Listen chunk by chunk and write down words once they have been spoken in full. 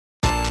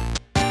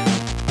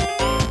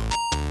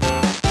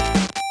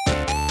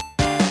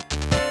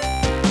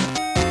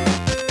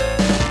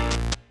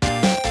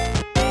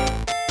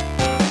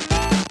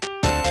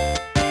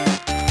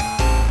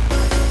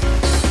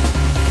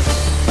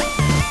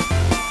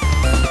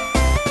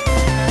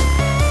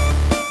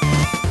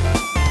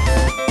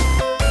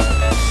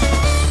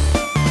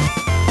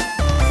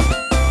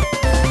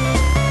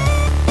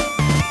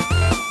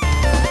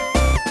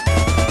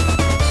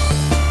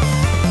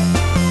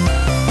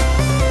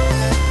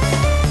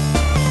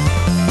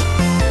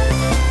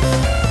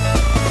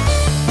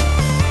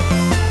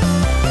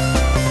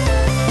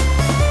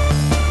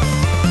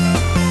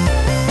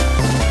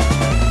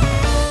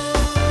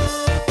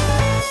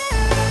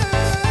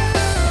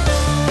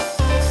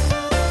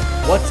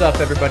What's up,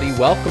 everybody?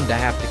 Welcome to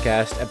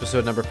Hapticast,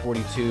 episode number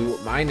 42.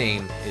 My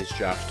name is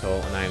Josh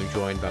Toll, and I am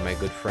joined by my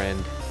good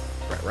friend,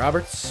 Brett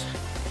Roberts,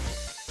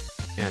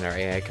 and our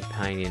AI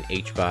companion,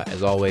 HBot,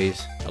 as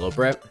always. Hello,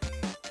 Brett.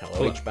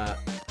 Hello, HBot.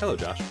 Hello,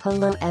 Josh.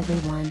 Hello,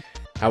 everyone.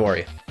 How are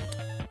you?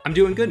 I'm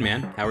doing good,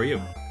 man. How are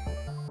you?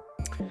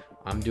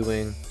 I'm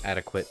doing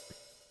adequate.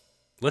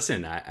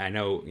 Listen, I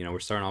know, we're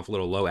starting off a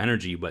little low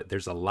energy, but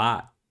there's a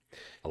lot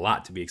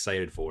to be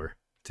excited for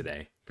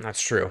today.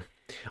 That's true.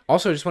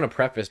 Also, I just want to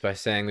preface by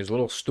saying there's a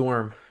little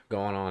storm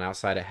going on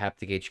outside of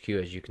Haptic HQ,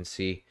 as you can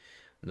see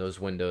in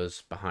those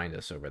windows behind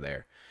us over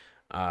there.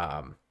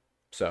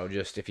 So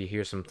just if you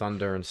hear some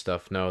thunder and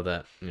stuff, know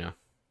that, there's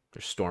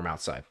a storm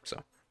outside.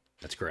 So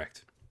That's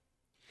correct.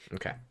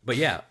 Okay. But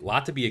yeah, a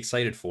lot to be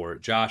excited for.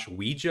 Josh,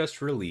 we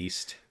just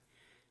released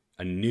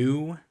a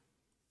new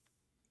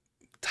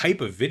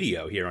type of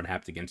video here on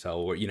Haptic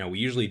Intel where, we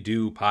usually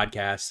do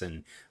podcasts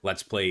and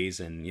Let's Plays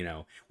and,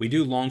 we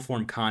do long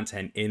form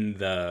content in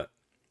the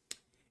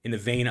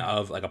vein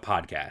of like a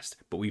podcast,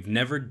 but we've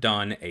never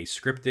done a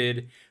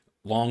scripted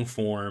long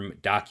form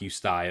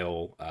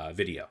docu-style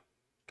video.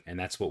 And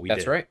that's what we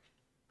did.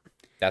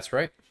 That's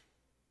right.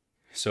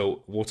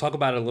 So we'll talk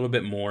about it a little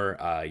bit more.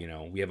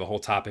 We have a whole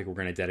topic we're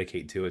going to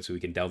dedicate to it so we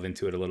can delve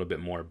into it a little bit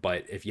more.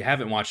 But if you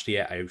haven't watched it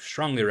yet, I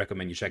strongly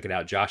recommend you check it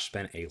out. Josh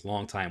spent a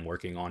long time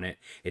working on it.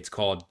 It's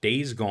called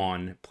Days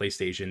Gone,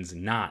 PlayStation's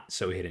not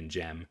so hidden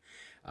gem.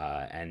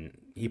 And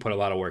he put a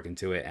lot of work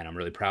into it, and I'm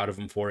really proud of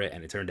him for it,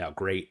 and it turned out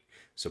great.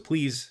 So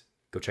please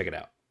go check it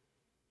out.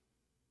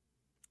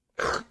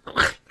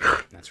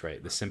 That's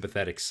right. The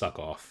sympathetic suck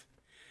off.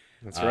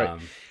 That's right.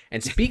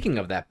 And speaking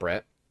of that,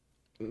 Brett,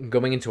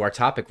 going into our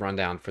topic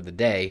rundown for the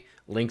day,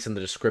 links in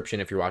the description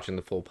if you're watching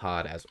the full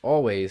pod, as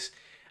always.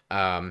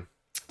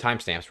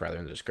 Timestamps rather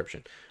in the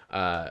description.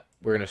 Our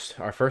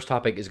first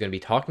topic is going to be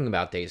talking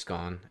about Days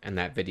Gone and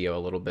that video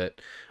a little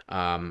bit,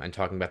 and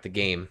talking about the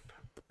game.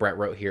 Brett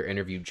wrote here,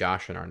 interviewed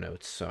Josh in our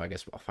notes, so I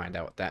guess I'll find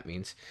out what that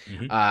means.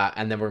 Mm-hmm.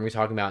 And then we're going to be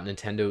talking about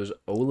Nintendo's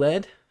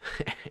OLED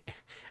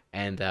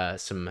and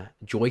some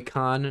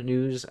Joy-Con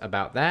news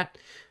about that.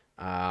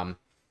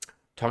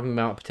 Talking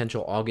about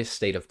potential August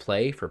state of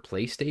play for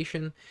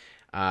PlayStation.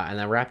 And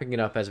then wrapping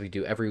it up as we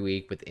do every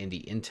week with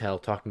Indie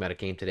Intel, talking about a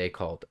game today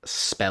called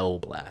Spell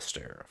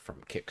Blaster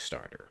from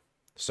Kickstarter.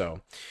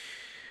 So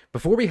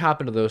before we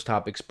hop into those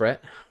topics,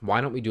 Brett,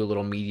 why don't we do a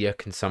little media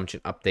consumption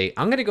update?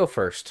 I'm going to go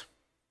first.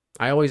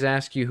 I always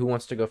ask you who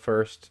wants to go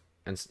first,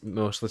 and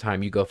most of the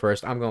time you go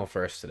first. I'm going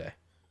first today.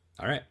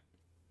 All right.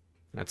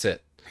 That's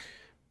it.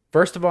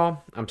 First of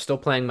all, I'm still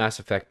playing Mass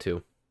Effect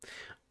 2.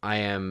 I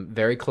am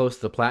very close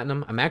to the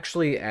platinum. I'm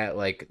actually at,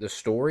 the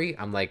story.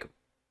 I'm,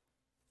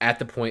 at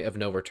the point of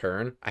no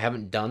return. I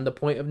haven't done the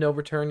point of no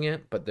return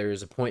yet, but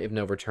there's a point of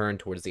no return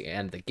towards the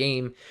end of the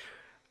game.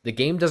 The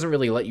game doesn't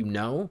really let you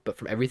know, but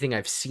from everything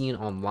I've seen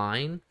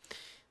online,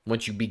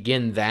 once you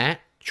begin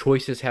that,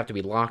 choices have to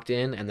be locked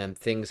in, and then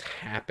things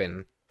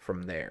happen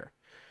from there.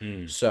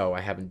 So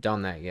I haven't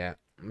done that yet.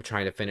 I'm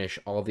trying to finish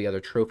all the other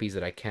trophies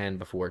that I can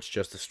before it's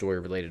just the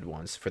story-related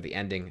ones for the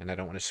ending, and I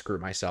don't want to screw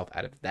myself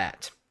out of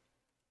that.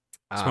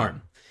 Smart.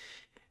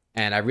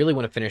 And I really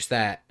want to finish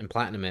that and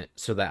platinum it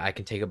so that I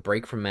can take a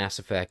break from Mass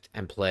Effect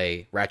and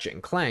play Ratchet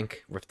and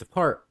Clank Rift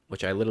Apart,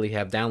 which I literally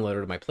have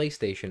downloaded to my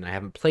PlayStation. I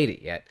haven't played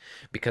it yet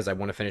because I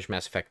want to finish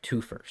Mass Effect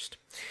 2 first.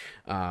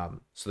 So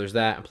there's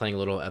that. I'm playing a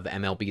little of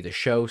MLB The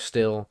Show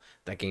still.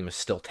 That game is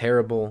still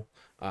terrible.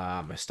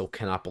 I still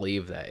cannot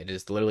believe that it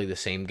is literally the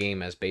same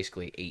game as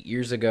basically 8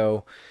 years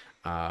ago.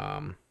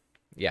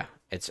 Yeah,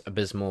 it's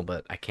abysmal,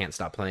 but I can't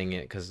stop playing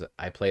it because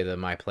I play the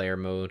My Player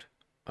mode,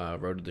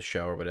 Road to the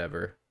Show or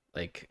whatever,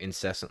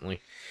 incessantly.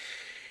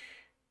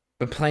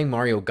 Been playing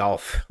Mario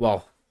Golf.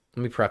 Well,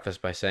 let me preface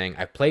by saying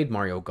I played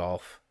Mario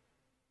Golf.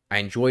 I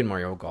enjoyed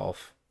Mario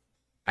Golf.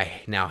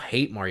 I now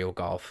hate Mario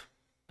Golf,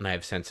 and I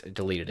have since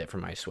deleted it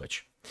from my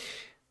Switch.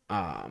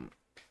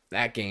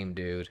 That game,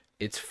 dude,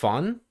 it's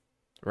fun,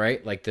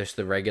 right? Just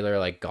the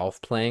regular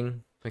golf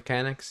playing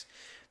mechanics.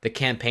 The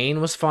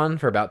campaign was fun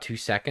for about 2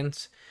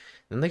 seconds.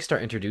 Then they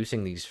start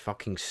introducing these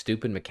fucking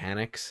stupid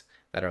mechanics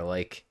that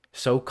are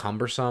so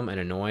cumbersome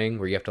and annoying,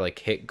 where you have to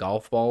hit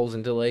golf balls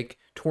into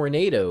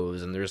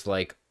tornadoes, and there's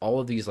all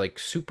of these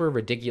super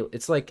ridiculous.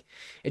 It's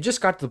it just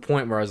got to the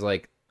point where I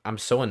was I'm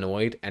so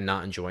annoyed and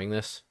not enjoying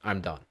this.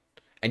 I'm done.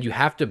 And you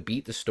have to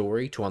beat the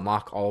story to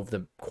unlock all of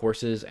the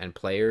courses and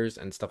players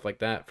and stuff like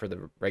that for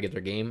the regular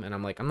game, and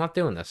I'm I'm not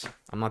doing this.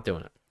 I'm not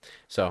doing it.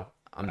 So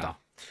I'm done.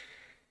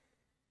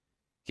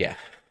 Yeah.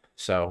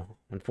 So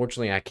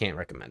unfortunately I can't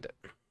recommend it.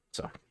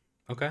 So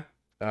Okay.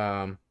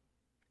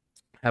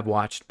 Have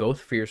watched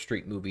both Fear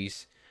Street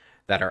movies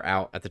that are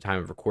out at the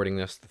time of recording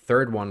this. The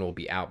third one will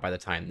be out by the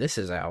time this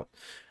is out.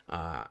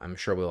 I'm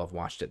sure we'll have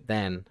watched it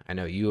then. I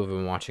know you have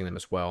been watching them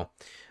as well.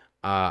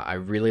 I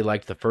really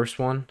liked the first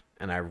one,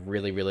 and I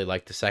really, really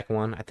liked the second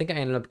one. I think I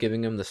ended up giving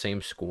them the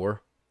same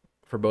score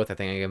for both. I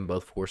think I gave them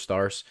both 4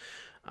 stars.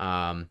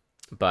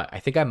 But I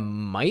think I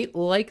might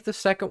like the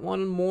second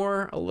one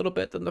more a little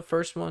bit than the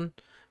first one,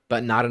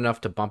 but not enough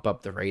to bump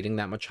up the rating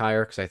that much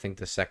higher, because I think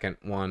the second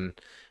one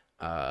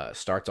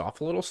starts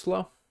off a little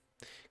slow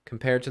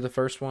compared to the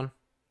first one.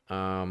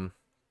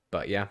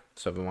 But yeah,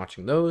 so I've been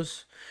watching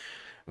those.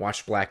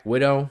 Watched Black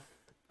Widow,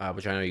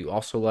 which I know you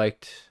also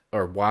liked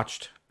or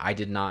watched. I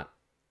did not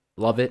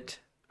love it.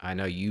 I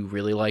know you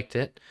really liked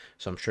it,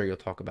 so I'm sure you'll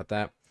talk about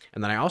that.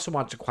 And then I also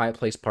watched A Quiet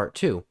Place Part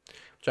 2,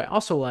 which I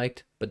also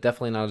liked, but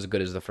definitely not as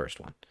good as the first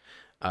one.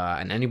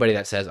 And anybody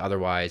that says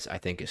otherwise, I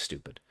think is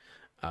stupid.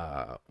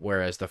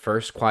 Whereas the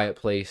first Quiet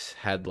Place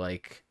had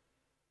like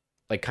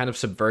kind of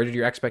subverted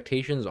your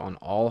expectations on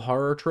all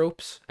horror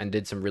tropes and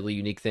did some really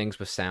unique things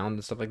with sound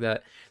and stuff like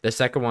that. The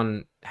second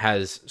one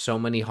has so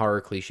many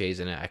horror cliches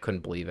in it, I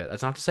couldn't believe it.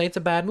 That's not to say it's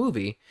a bad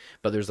movie,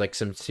 but there's like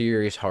some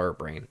serious horror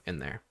brain in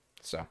there.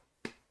 So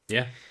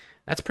Yeah.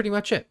 that's pretty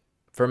much it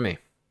for me.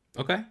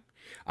 Okay.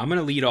 I'm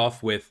gonna lead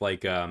off with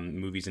like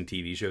movies and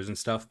TV shows and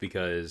stuff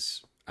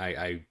because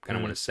I kind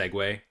of want to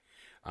segue.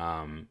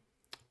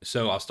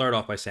 So I'll start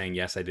off by saying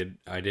yes, I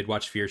did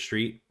watch Fear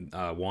Street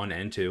 1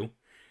 and 2.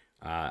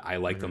 I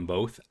like them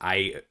both.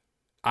 I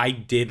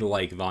did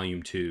like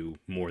Volume 2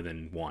 more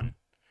than 1.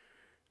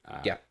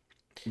 Yeah.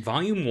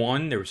 Volume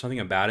 1, there was something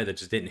about it that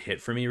just didn't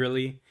hit for me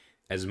really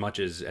as much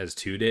as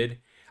 2 did.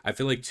 I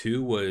feel like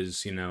 2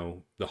 was,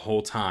 the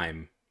whole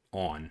time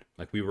on.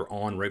 Like we were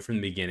on right from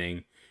the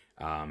beginning.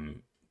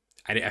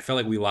 I felt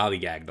like we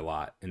lollygagged a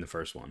lot in the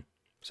first one.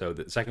 So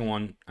the second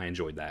one, I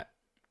enjoyed that.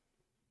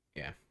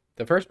 Yeah.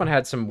 The first one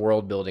had some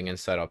world building and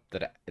setup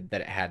that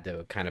it had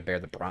to kind of bear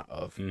the brunt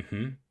of.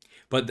 Mm-hmm.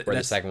 But where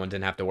the second one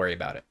didn't have to worry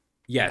about it.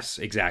 Yes,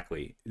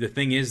 exactly. The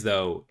thing is,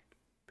 though,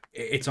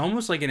 it's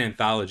almost like an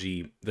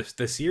anthology.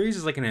 The series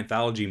is like an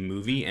anthology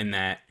movie in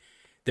that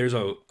there's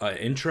a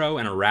intro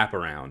and a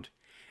wraparound.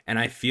 And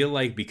I feel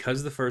like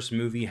because the first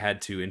movie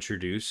had to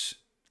introduce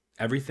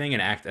everything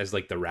and act as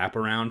like the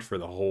wraparound for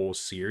the whole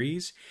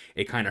series,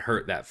 it kind of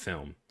hurt that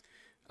film.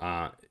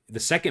 The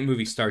second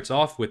movie starts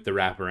off with the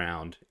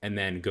wraparound and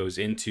then goes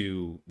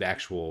into the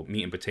actual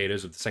meat and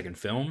potatoes of the second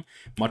film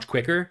much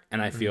quicker,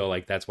 and I feel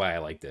like that's why I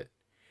liked it.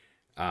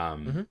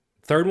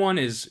 Third one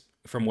is,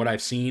 from what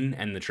I've seen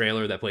and the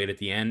trailer that played at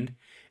the end,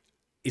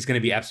 is going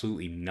to be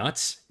absolutely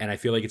nuts, and I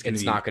feel like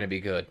it's not going to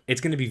be good.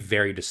 It's going to be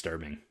very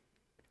disturbing.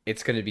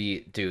 It's going to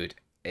be, dude,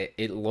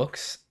 it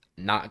looks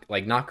not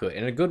good.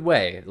 In a good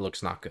way, it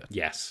looks not good.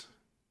 Yes.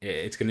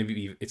 It's going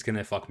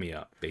to fuck me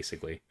up,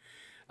 basically.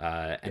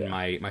 And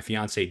my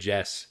fiance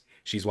Jess,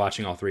 she's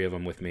watching all three of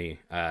them with me.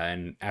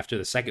 And after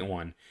the second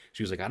one,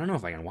 she was like, I don't know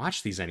if I can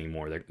watch these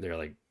anymore. They're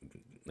like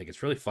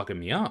it's really fucking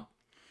me up.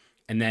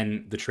 And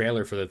then the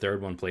trailer for the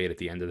third one played at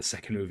the end of the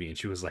second movie, and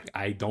she was like,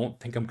 I don't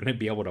think I'm gonna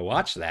be able to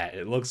watch that.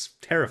 It looks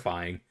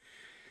terrifying.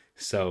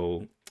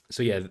 So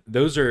yeah,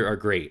 those are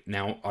great.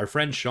 Now, our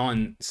friend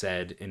Sean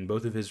said in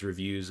both of his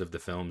reviews of the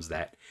films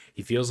that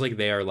he feels like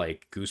they are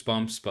like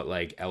Goosebumps, but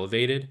like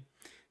elevated.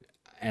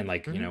 And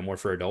like, more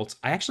for adults.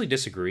 I actually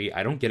disagree.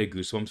 I don't get a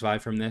Goosebumps vibe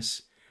from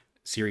this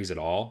series at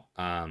all.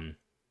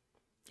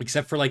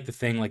 Except for like the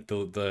thing, like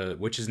the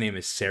witch's name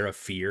is Sarah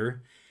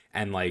Fear,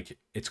 and like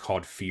it's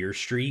called Fear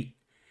Street.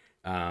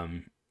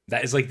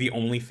 That is like the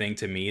only thing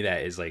to me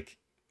that is like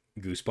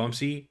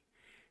Goosebumpsy.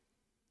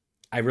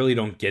 I really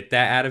don't get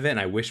that out of it, and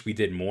I wish we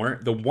did more.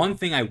 The one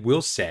thing I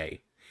will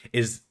say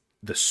is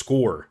the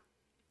score.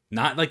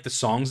 Not like the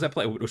songs that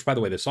play, which by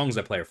the way, the songs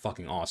that play are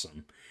fucking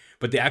awesome.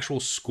 But the actual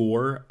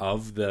score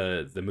of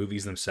the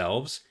movies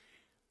themselves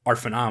are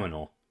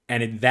phenomenal.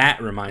 And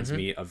that reminds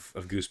me of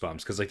Goosebumps,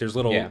 because like there's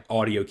little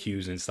audio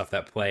cues and stuff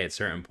that play at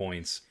certain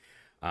points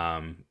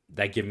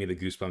that give me the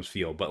Goosebumps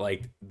feel. But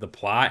like the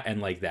plot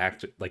and like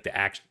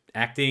the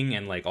acting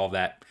and like all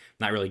that,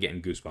 not really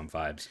getting Goosebump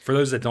vibes. For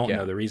those that don't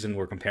know, the reason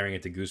we're comparing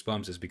it to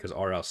Goosebumps is because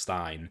R.L.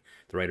 Stein,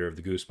 the writer of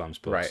the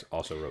Goosebumps books,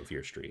 also wrote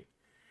Fear Street.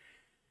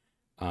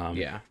 I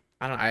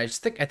don't know. I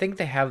think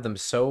they have them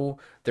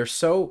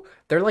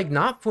they're like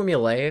not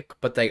formulaic,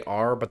 but they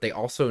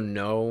also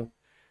know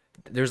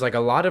there's like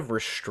a lot of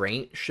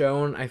restraint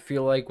shown, I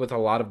feel like, with a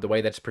lot of the way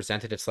that's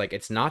presented. It's like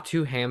it's not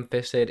too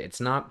ham-fisted, it's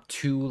not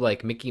too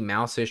like Mickey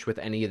Mouse-ish with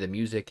any of the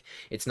music,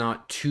 it's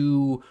not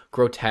too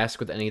grotesque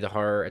with any of the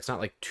horror, it's not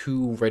like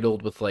too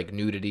riddled with like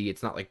nudity,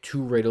 it's not like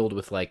too riddled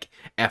with like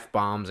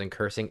F-bombs and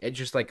cursing. It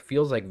just like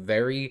feels like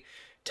very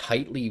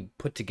tightly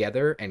put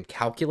together and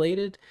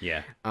calculated.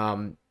 Yeah.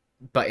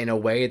 But in a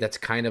way that's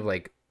kind of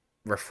like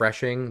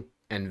refreshing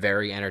and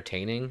very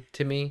entertaining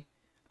to me.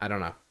 I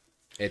don't know.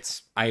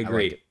 I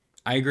agree. Like it.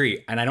 I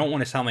agree. And I don't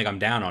want to sound like I'm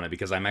down on it,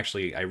 because I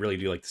really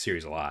do like the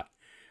series a lot.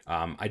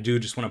 I do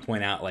just want to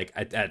point out, like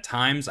at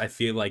times I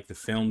feel like the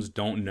films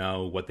don't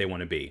know what they want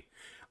to be.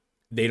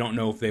 They don't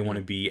know if they want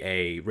to be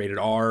a rated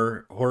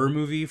R horror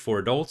movie for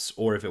adults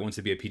or if it wants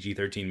to be a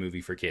PG-13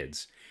 movie for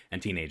kids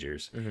and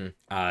teenagers.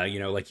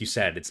 Like you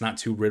said, it's not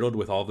too riddled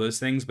with all those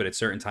things, but at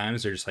certain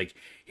times they're just like,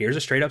 here's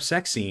a straight up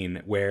sex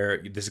scene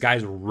where this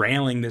guy's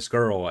railing this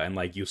girl and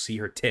like you'll see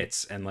her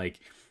tits and like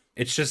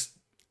it's just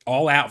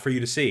all out for you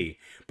to see.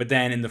 But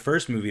then in the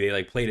first movie they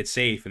like played it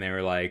safe and they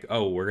were like,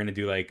 oh, we're gonna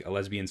do like a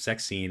lesbian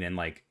sex scene, and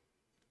like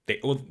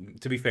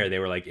to be fair, they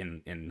were like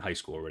in high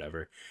school or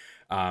whatever.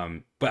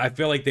 But I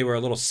feel like they were a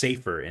little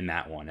safer in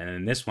that one. And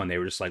in this one, they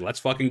were just like, let's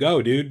fucking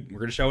go, dude. We're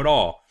going to show it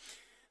all.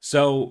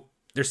 So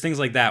there's things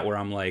like that where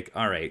I'm like,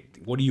 all right,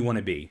 what do you want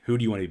to be? Who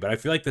do you want to be? But I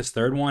feel like this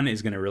third one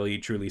is going to really,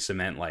 truly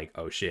cement like,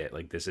 oh shit,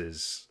 like this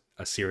is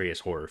a serious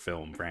horror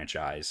film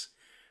franchise.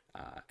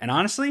 And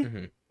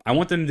honestly, I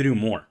want them to do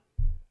more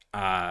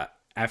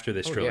after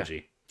this trilogy.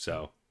 Yeah.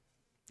 So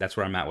that's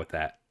where I'm at with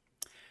that.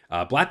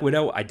 Black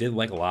Widow, I did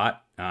like a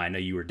lot. I know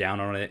you were down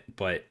on it,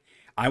 but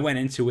I went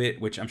into it,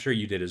 which I'm sure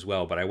you did as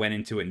well, but I went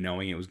into it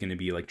knowing it was going to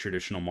be like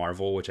traditional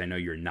Marvel, which I know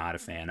you're not a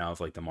fan of,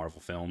 like the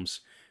Marvel films.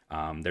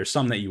 There's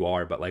some that you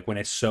are, but like when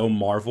it's so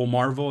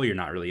Marvel, you're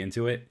not really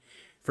into it.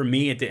 For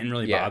me, it didn't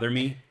really bother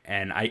me.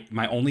 And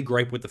my only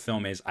gripe with the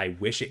film is I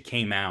wish it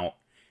came out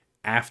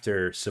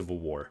after Civil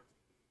War.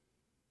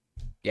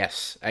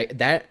 Yes,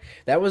 that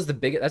was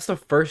that's the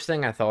first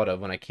thing I thought of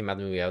when I came out of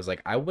the movie. I was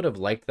like, I would have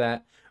liked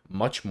that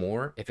much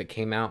more if it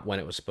came out when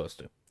it was supposed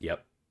to.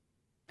 Yep.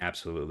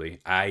 Absolutely.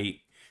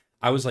 I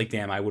was like,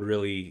 damn, I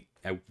really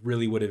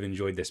would have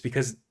enjoyed this,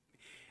 because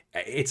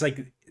it's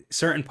like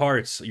certain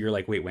parts you're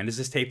like, wait, when does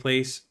this take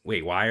place?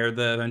 Wait, why are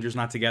the Avengers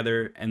not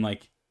together? And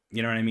like,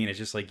 you know what I mean? It's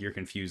just like you're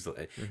confused.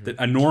 Mm-hmm.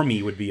 A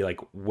normie would be like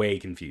way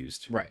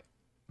confused. Right.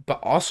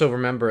 But also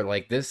remember,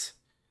 like this,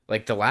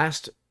 like the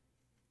last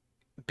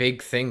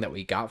big thing that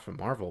we got from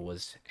Marvel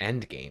was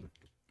Endgame,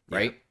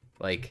 right?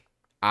 Yeah. Like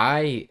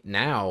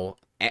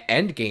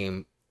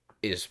Endgame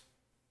is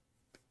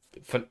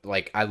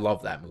like, I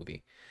love that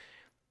movie,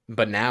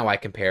 but now I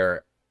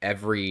compare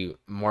every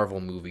Marvel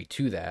movie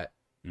to that,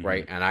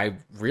 right? And I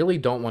really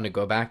don't want to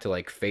go back to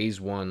like phase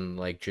one,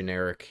 like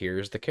generic,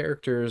 here's the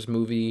characters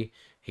movie,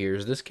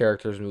 here's this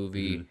character's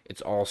movie.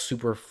 It's all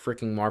super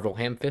freaking Marvel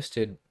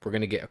ham-fisted. We're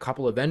gonna get a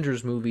couple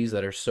Avengers movies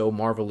that are so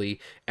Marvel-y,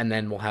 and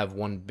then we'll have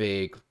one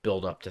big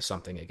build up to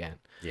something again.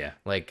 Yeah,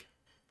 like,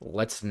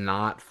 let's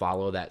not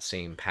follow that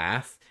same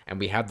path. And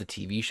we have the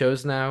TV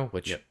shows now,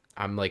 which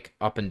I'm like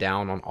up and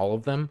down on all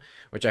of them,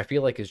 which I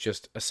feel like is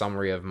just a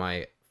summary of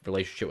my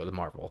relationship with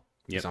Marvel.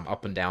 Because I'm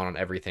up and down on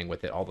everything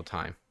with it all the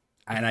time.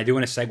 And I do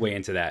want to segue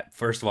into that.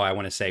 First of all, I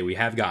want to say we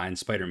have gotten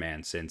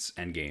Spider-Man since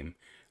Endgame,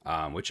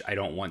 which I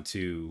didn't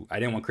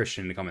want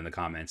Christian to come in the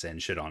comments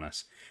and shit on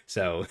us.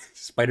 So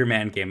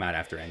Spider-Man came out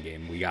after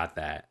Endgame. We got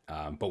that.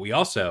 But we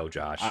also,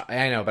 Josh.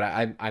 I know, but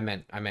I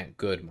meant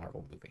good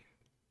Marvel movie.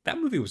 That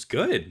movie was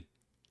good.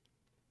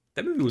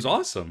 That movie was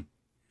awesome.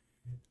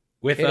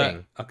 With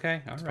okay,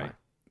 all right, fine.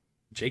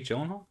 Jake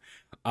Gyllenhaal.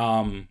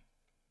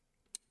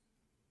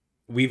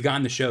 We've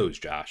gotten the shows,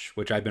 Josh,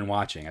 which I've been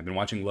watching. I've been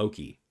watching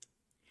Loki.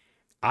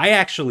 I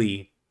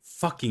actually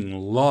fucking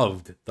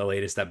loved the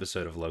latest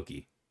episode of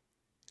Loki.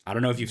 I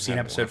don't know if you've seen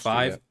episode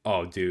 5.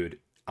 Oh, dude,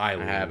 I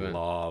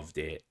loved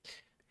it.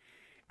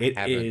 It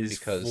is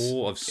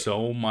full of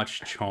so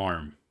much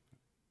charm.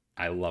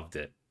 I loved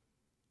it.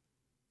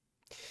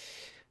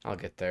 I'll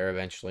get there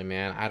eventually,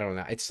 man. I don't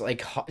know. It's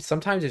like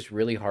sometimes it's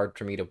really hard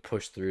for me to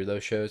push through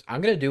those shows.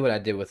 I'm gonna do what I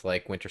did with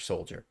like Winter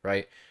Soldier,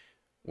 right?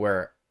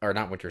 Or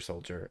not Winter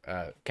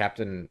Soldier,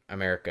 Captain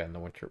America and the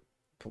Winter,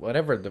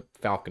 whatever the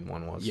Falcon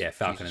one was. Yeah,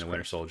 Falcon and the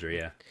Winter Soldier.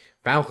 Yeah,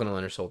 Falcon and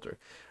Winter Soldier.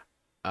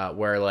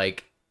 Where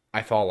like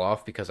I fall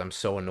off because I'm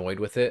so annoyed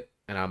with it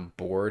and I'm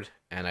bored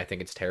and I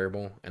think it's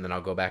terrible, and then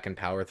I'll go back and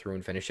power through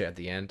and finish it at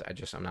the end.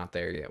 I'm not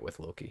there yet with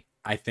Loki.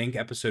 I think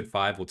episode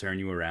 5 will turn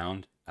you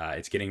around.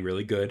 It's getting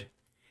really good.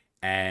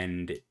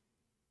 And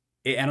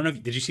I don't know.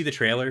 Did you see the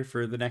trailer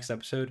for the next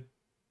episode?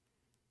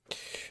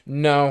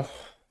 No,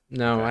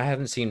 okay. I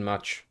haven't seen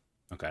much.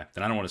 Okay,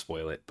 then I don't want to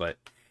spoil it. But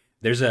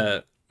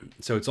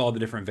so it's all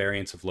the different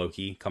variants of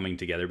Loki coming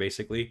together,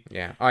 basically.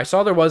 Yeah, I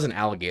saw there was an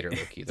alligator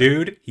Loki.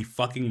 Dude, he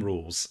fucking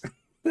rules.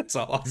 That's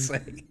all I'll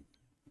say.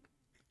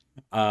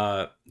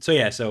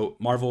 So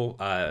Marvel,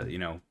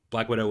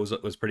 Black Widow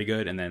was pretty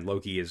good, and then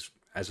Loki is,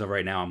 as of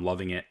right now, I'm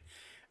loving it.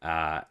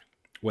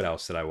 What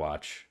else did I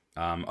watch?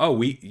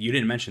 You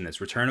didn't mention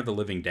this. Return of the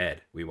Living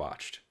Dead we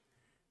watched.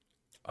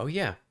 Oh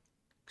yeah,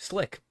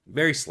 slick,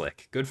 very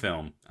slick, good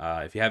film.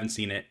 If you haven't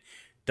seen it,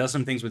 does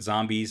some things with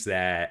zombies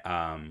that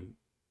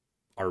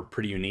are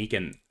pretty unique,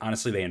 and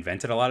honestly, they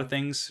invented a lot of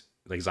things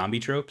like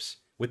zombie tropes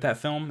with that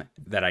film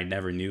that I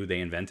never knew they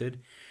invented.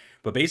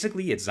 But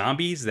basically, it's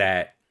zombies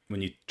that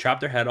when you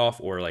chop their head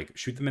off or like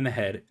shoot them in the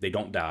head, they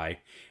don't die.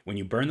 When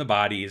you burn the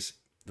bodies,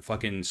 the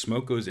fucking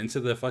smoke goes into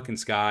the fucking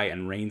sky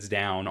and rains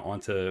down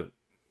onto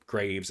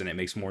graves, and it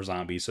makes more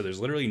zombies. So there's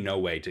literally no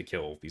way to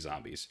kill these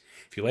zombies.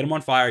 If you light them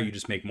on fire, you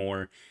just make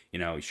more.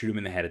 You shoot them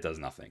in the head, it does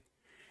nothing.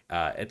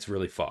 It's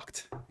really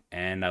fucked,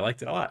 and I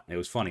liked it a lot. It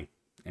was funny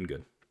and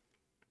good.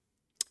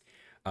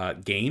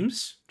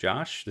 Games,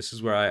 Josh, this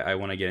is where I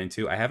want to get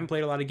into. I haven't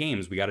played a lot of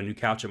games. We got a new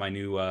couch at my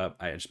new I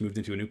just moved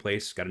into a new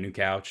place, got a new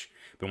couch.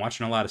 Been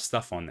watching a lot of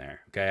stuff on there.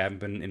 Okay, I haven't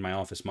been in my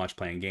office much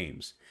playing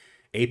games.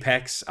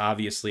 Apex,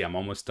 obviously, I'm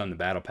almost done the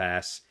battle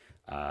pass.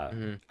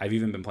 I've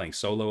even been playing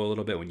solo a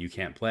little bit when you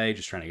can't play,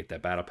 just trying to get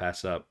that battle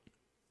pass up.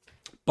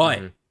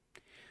 But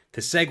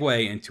to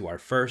segue into our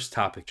first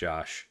topic,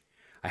 Josh,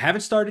 I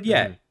haven't started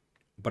yet,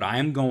 but I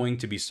am going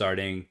to be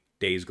starting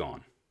Days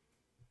Gone.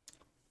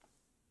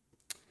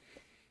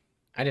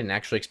 I didn't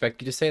actually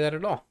expect you to say that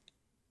at all.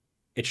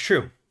 It's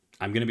true.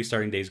 I'm going to be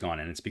starting Days Gone,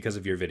 and it's because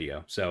of your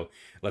video. So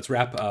let's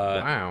wrap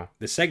Wow.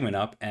 this segment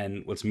up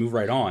and let's move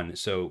right on.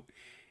 So,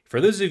 for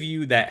those of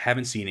you that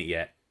haven't seen it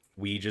yet,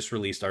 we just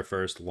released our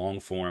first long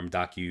form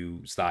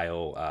docu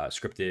style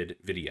scripted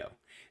video.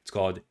 It's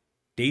called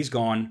Days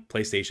Gone,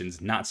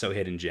 PlayStation's Not So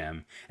Hidden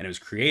Gem, and it was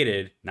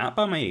created not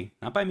by me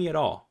at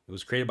all. It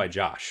was created by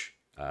Josh,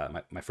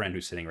 my friend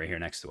who's sitting right here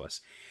next to us.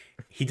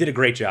 He did a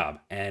great job,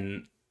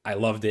 and I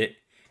loved it.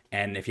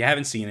 And if you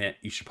haven't seen it,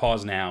 you should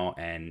pause now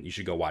and you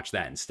should go watch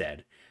that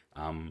instead.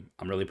 I'm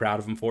really proud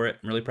of him for it.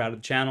 I'm really proud of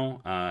the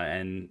channel,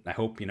 and I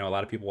hope a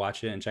lot of people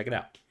watch it and check it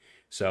out.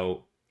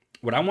 So,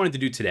 what I wanted to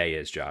do today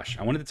is, Josh,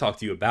 I wanted to talk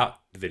to you about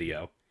the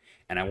video,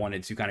 and I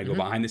wanted to kind of go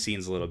behind the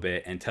scenes a little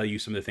bit and tell you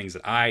some of the things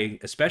that I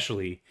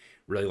especially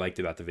really liked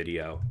about the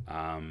video,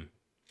 and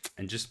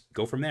just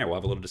go from there. We'll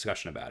have a little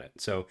discussion about it.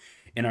 So,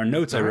 in our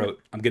notes, I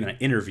wrote, I'm going to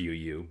interview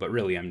you, but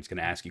really, I'm just going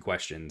to ask you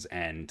questions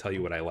and tell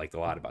you what I liked a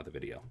lot about the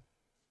video.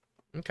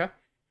 Okay.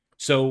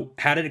 So,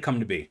 how did it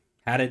come to be?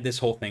 How did this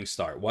whole thing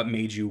start? What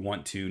made you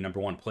want to, number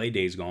one, play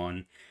Days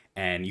Gone?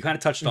 And you kind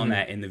of touched on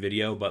that in the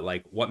video, but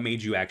like, what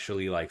made you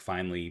actually like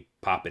finally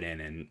pop it in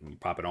and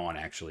pop it on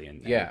actually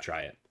and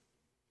try it?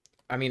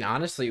 I mean,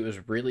 honestly, it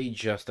was really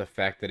just the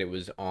fact that it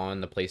was on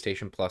the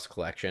PlayStation Plus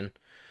collection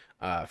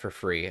for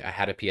free. I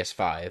had a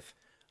PS5.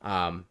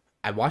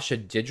 I watched a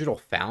Digital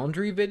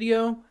Foundry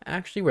video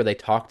actually where they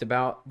talked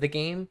about the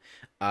game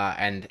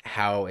and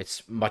how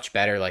it's much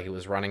better. Like it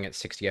was running at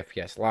 60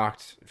 FPS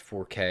locked,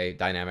 4K,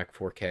 dynamic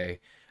 4K,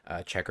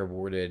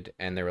 checkerboarded,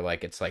 and they were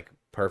like, it's like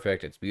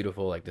perfect, it's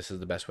beautiful, like this is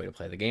the best way to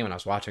play the game. And I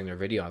was watching their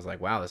video, I was like,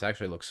 wow, this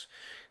actually looks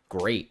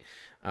great.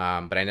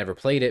 But I never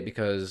played it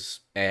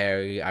because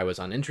I was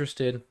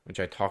uninterested, which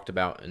I talked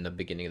about in the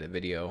beginning of the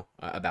video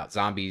about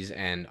zombies,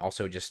 and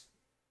also just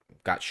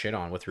got shit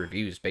on with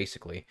reviews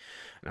basically.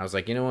 And I was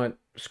like, you know what,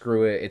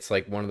 screw it, it's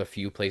like one of the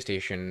few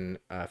PlayStation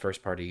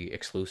first party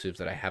exclusives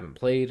that I haven't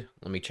played,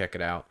 let me check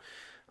it out.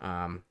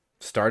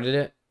 Started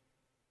it,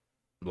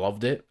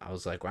 loved it. I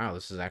was like, wow,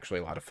 this is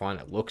actually a lot of fun,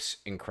 it looks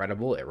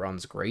incredible, it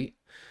runs great.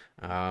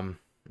 And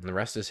the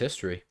rest is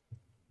history.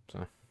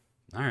 So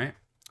All right.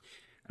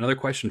 Another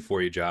question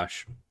for you,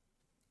 Josh.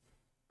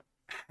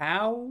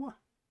 How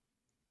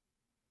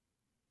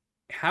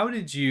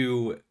did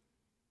you,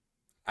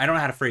 I don't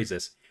know how to phrase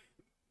this.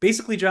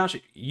 Basically, Josh,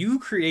 you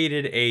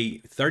created a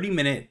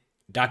 30-minute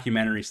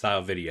documentary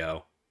style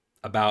video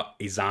about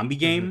a zombie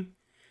game,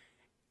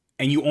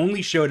 and you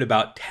only showed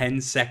about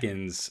 10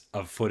 seconds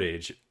of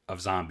footage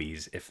of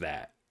zombies, if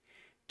that.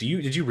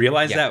 Did you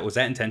realize yeah. that? Was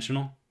that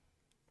intentional?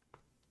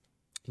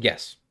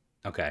 Yes.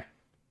 Okay.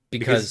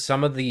 Because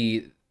some of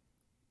the...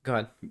 Go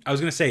ahead. I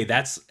was going to say,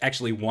 that's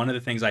actually one of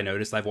the things I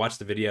noticed. I've watched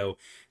the video,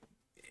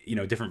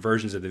 different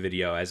versions of the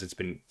video as it's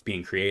been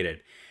being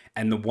created.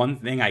 And the one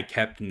thing I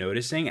kept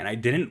noticing, and I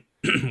didn't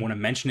want to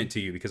mention it to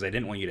you because I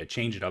didn't want you to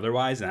change it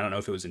otherwise, and I don't know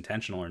if it was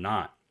intentional or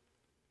not.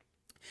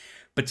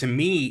 But to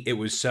me, it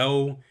was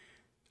so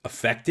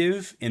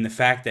effective in the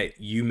fact that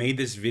you made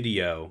this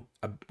video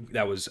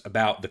that was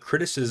about the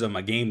criticism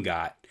a game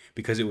got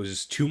because it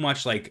was too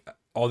much like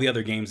all the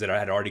other games that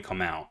had already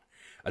come out,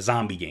 a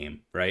zombie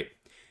game, right?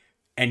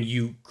 And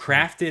you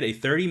crafted a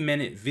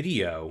 30-minute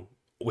video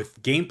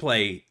with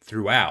gameplay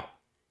throughout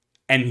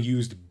and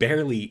used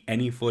barely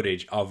any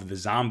footage of the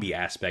zombie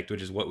aspect,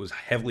 which is what was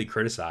heavily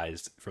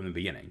criticized from the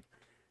beginning.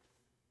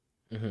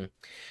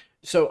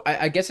 So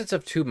I guess it's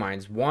of two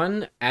minds.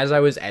 One, as I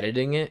was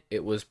editing it,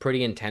 it was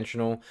pretty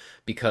intentional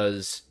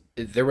because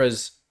there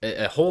was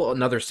a whole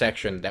another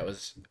section that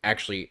was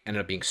actually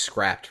ended up being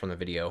scrapped from the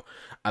video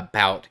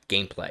about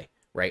gameplay,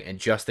 right? And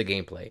just the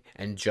gameplay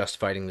and just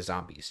fighting the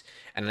zombies.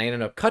 And I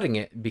ended up cutting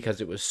it because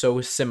it was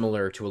so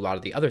similar to a lot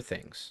of the other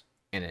things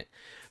in it.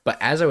 But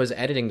as I was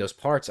editing those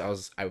parts,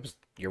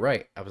 you're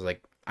right. I was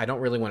like, I don't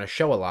really want to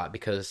show a lot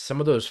because some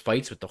of those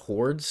fights with the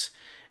hordes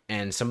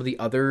and some of the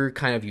other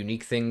kind of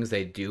unique things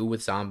they do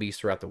with zombies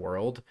throughout the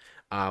world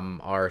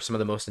are some of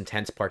the most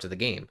intense parts of the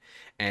game.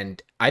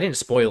 And I didn't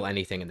spoil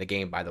anything in the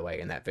game, by the way,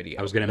 in that video.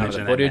 I was going to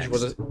mention the footage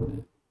that next.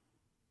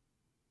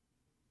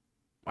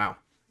 Wow,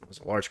 it was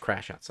a large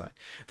crash outside.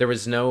 There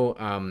was no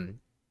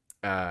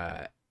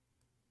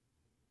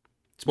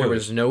There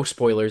was no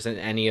spoilers in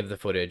any of the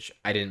footage.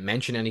 I didn't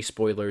mention any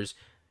spoilers.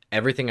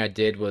 Everything I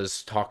did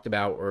was talked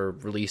about or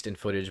released in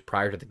footage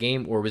prior to the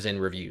game or was in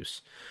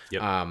reviews.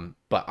 Yep.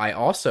 But I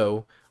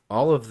also,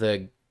 all of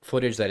the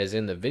footage that is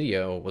in the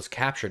video was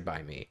captured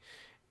by me.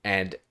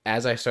 And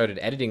as I started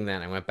editing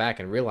that, I went back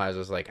and realized I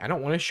was like, I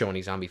don't want to show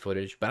any zombie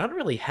footage, but I don't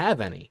really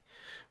have any,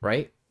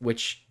 right?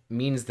 Which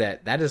means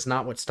that that is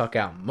not what stuck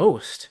out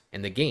most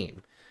in the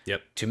game.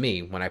 Yep. To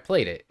me, when I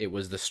played it, it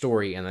was the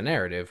story and the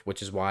narrative,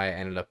 which is why I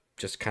ended up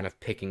just kind of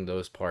picking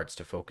those parts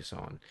to focus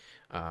on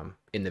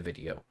in the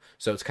video.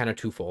 So it's kind of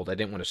twofold. I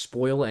didn't want to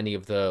spoil any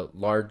of the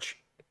large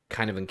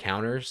kind of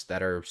encounters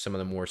that are some of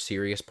the more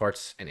serious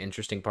parts and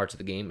interesting parts of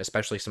the game,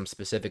 especially some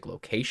specific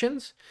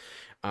locations,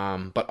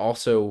 but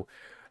also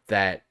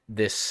that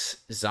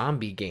this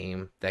zombie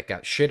game that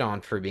got shit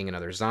on for being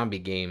another zombie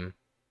game,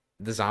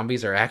 the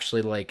zombies are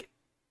actually like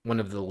one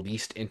of the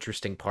least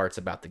interesting parts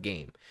about the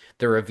game.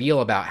 The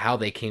reveal about how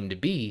they came to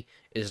be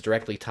is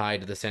directly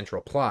tied to the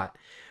central plot,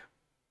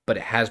 but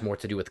it has more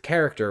to do with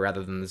character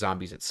rather than the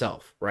zombies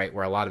itself, right?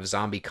 Where a lot of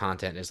zombie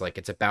content is like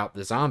it's about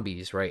the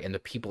zombies, right, and the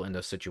people in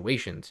those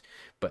situations.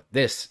 But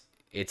this,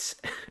 it's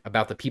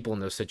about the people in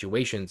those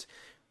situations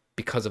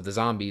because of the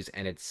zombies,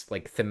 and it's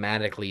like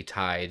thematically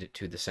tied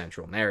to the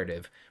central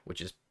narrative, which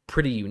is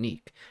pretty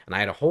unique. And I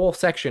had a whole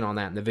section on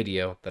that in the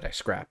video that I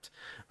scrapped.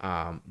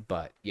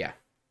 But yeah.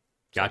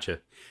 Gotcha.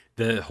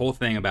 The whole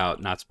thing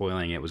about not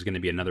spoiling it was going to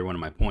be another one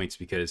of my points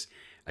because,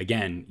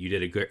 again, you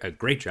did a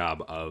great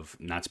job of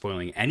not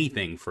spoiling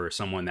anything for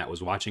someone that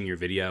was watching your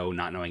video,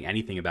 not knowing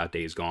anything about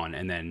Days Gone.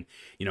 And then,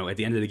 at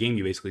the end of the game,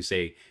 you basically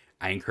say,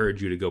 I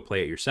encourage you to go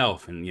play it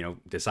yourself and,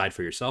 decide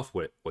for yourself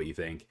what you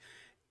think.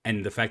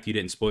 And the fact you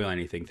didn't spoil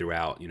anything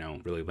throughout,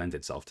 really lent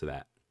itself to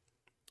that.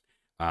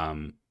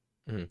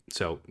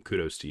 So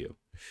kudos to you.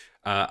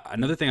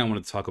 Another thing I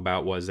wanted to talk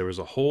about was there was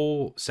a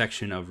whole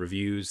section of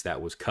reviews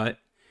that was cut,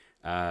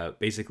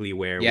 basically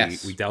where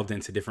we delved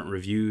into different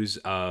reviews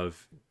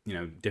of,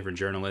 different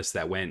journalists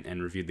that went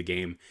and reviewed the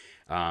game.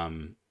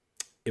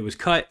 It was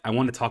cut. I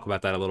want to talk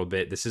about that a little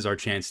bit. This is our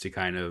chance to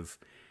kind of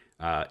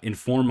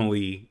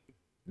informally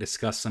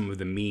discuss some of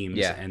the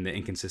memes and the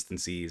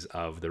inconsistencies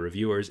of the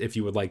reviewers, if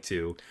you would like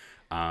to.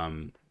 I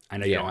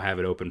know you don't have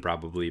it open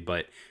probably,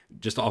 but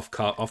just off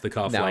the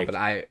cuff. No,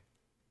 but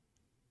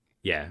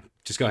yeah,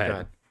 just go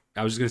ahead.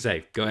 I was just gonna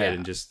say, go ahead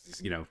and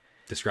just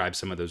describe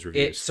some of those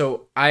reviews.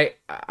 So I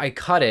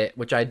cut it,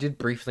 which I did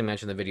briefly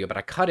mention in the video, but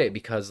I cut it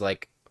because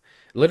like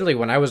literally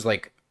when I was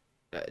like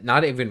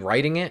not even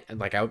writing it, and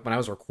like when I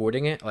was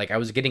recording it, like I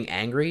was getting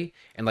angry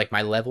and like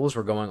my levels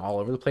were going all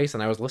over the place,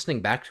 and I was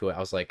listening back to it. I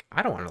was like,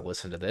 I don't want to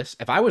listen to this.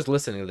 If I was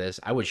listening to this,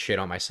 I would shit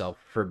on myself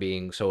for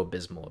being so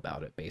abysmal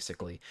about it,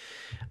 basically.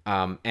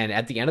 And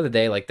at the end of the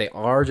day, like they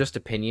are just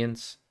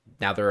opinions.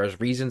 Now, there are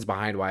reasons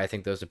behind why I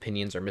think those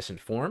opinions are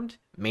misinformed,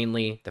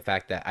 mainly the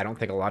fact that I don't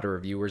think a lot of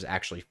reviewers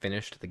actually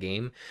finished the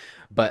game.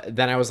 But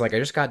then I was like, I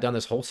just got done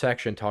this whole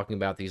section talking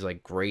about these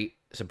like great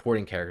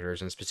supporting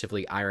characters, and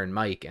specifically Iron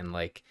Mike, and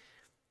like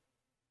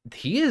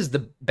he is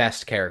the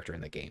best character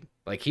in the game.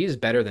 Like he is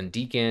better than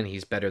Deacon,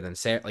 he's better than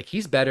Sarah. Like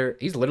he's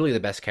literally the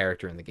best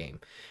character in the game.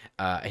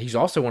 He's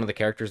also one of the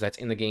characters that's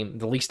in the game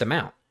the least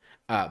amount.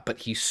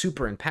 But he's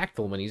super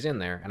impactful when he's in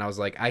there, and I was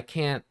like, I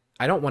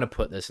don't want to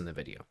put this in the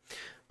video.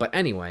 But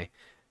anyway,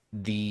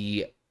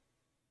 the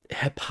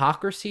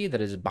hypocrisy that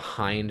is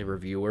behind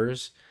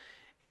reviewers,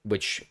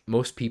 which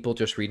most people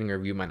just reading a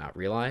review might not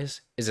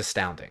realize, is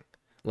astounding.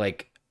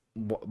 Like,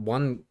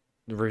 one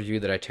review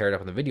that I teared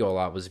up in the video a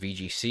lot was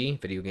VGC,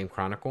 Video Game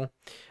Chronicle.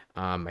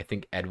 I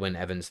think Edwin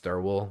Evans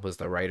Thirlwell was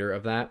the writer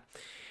of that.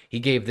 He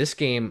gave this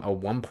game a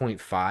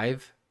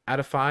 1.5 out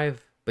of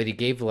 5, but he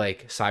gave,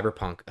 like,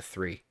 Cyberpunk a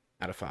 3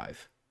 out of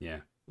 5. Yeah.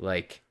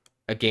 Like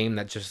a game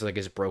that just like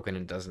is broken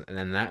and doesn't, and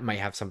then that might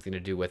have something to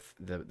do with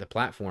the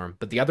platform.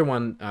 But the other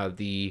one, not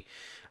the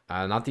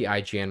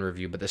IGN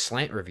review, but the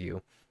Slant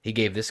review, he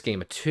gave this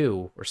game a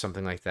 2 or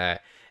something like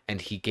that, and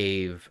he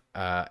gave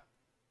Anthem.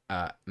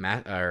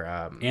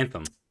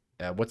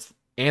 What's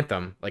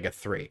Anthem, like a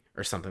 3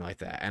 or something like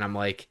that. And I'm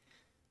like,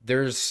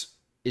 is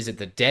it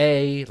the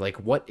day? Like,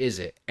 what is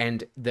it?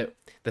 And the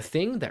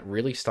thing that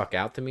really stuck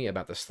out to me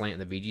about the Slant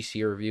and the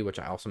VGC review, which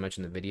I also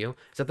mentioned in the video,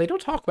 is that they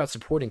don't talk about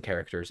supporting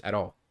characters at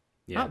all.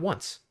 Yeah. Not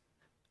once.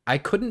 I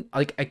couldn't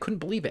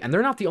believe it. And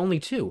they're not the only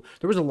two.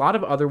 There was a lot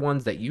of other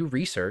ones that you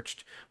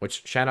researched,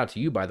 which shout out to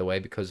you, by the way,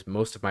 because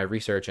most of my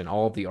research and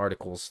all of the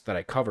articles that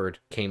I covered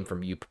came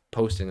from you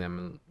posting them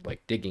and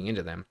like digging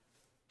into them.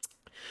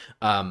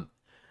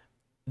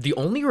 The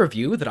only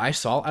review that I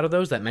saw out of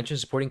those that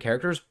mentioned supporting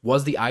characters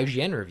was the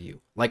IGN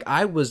review. Like,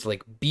 I was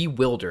like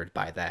bewildered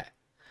by that.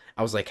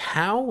 I was like,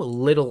 how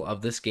little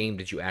of this game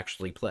did you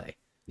actually play?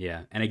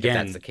 Yeah, and again,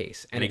 that's the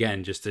case. And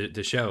again, just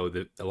to show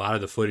that a lot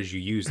of the footage you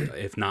used,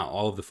 if not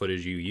all of the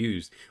footage you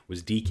used,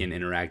 was Deacon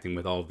interacting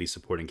with all of these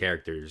supporting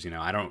characters.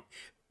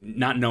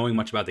 Not knowing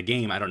much about the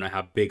game, I don't know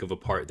how big of a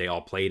part they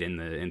all played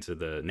into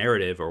the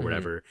narrative or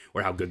whatever,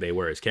 or how good they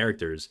were as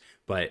characters.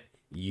 But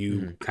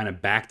you kind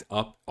of backed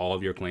up all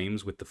of your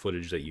claims with the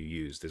footage that you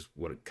used. Is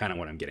what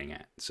I'm getting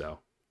at. So,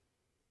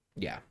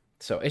 yeah.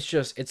 So don't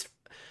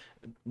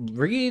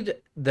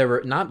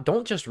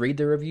just read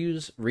the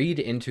reviews, read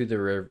into the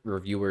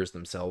reviewers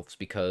themselves,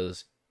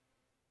 because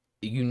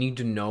you need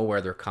to know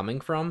where they're coming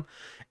from.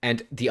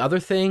 And the other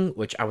thing,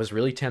 which I was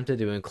really tempted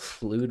to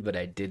include but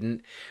I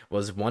didn't,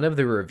 was one of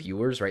the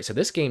reviewers, right? So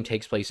this game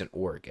takes place in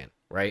Oregon,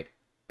 right?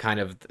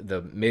 Kind of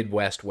the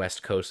Midwest,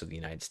 West Coast of the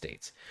United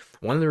States.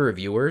 One of the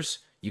reviewers,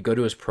 you go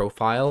to his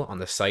profile on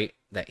the site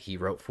that he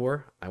wrote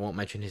for, I won't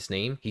mention his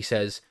name, he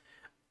says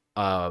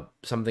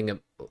something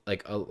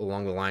like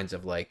along the lines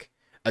of like,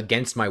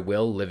 against my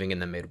will, living in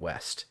the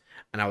Midwest.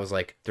 And I was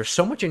like, there's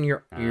so much in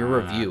your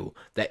review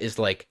that is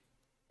like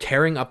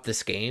tearing up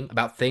this game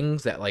about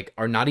things that like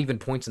are not even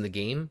points in the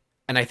game,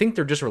 and I think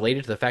they're just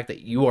related to the fact that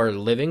you are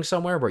living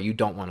somewhere where you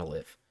don't want to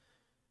live.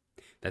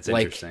 That's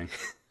interesting.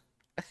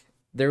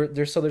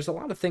 there's a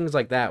lot of things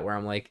like that where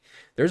I'm like,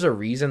 there's a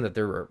reason that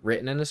they're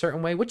written in a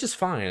certain way, which is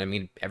fine. I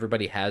mean,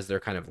 everybody has their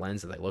kind of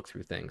lens that they look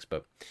through things,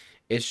 but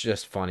it's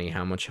just funny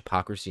how much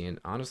hypocrisy and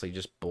honestly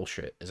just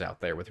bullshit is out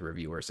there with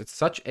reviewers. It's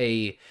such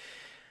a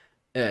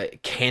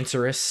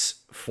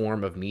cancerous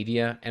form of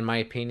media, in my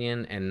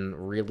opinion,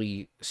 and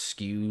really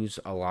skews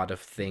a lot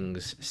of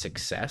things'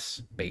 success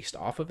based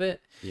off of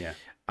it. Yeah.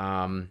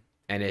 And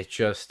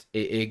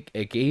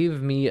it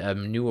gave me a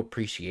new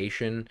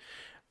appreciation,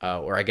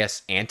 or I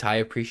guess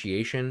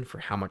anti-appreciation for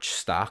how much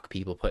stock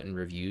people put in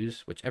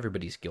reviews, which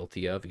everybody's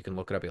guilty of. You can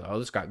look it up, be like, oh,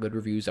 this got good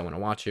reviews, I want to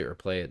watch it or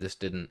play it. This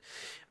didn't.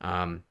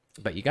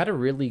 But you got to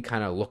really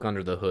kind of look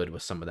under the hood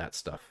with some of that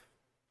stuff.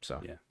 So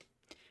Yeah.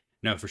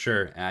 No, for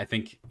sure. I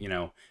think,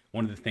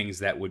 one of the things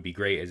that would be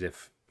great is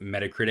if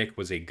Metacritic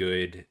was a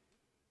good,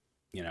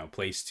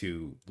 place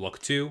to look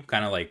to,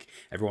 kind of like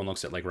everyone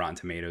looks at like Rotten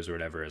Tomatoes or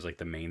whatever as like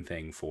the main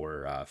thing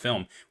for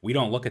film. We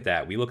don't look at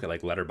that. We look at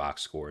like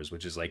Letterbox scores,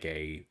 which is like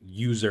a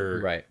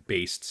user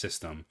based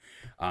system.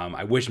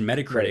 I wish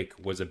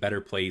Metacritic was a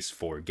better place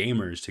for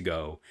gamers to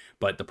go,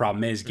 but the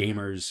problem is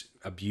gamers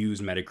abuse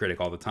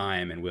Metacritic all the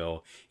time and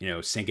will,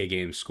 sink a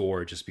game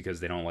score just because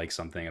they don't like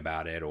something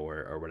about it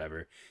or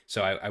whatever.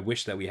 So I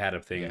wish that we had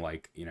a thing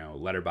like,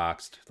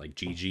 Letterboxd, like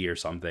GG or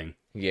something.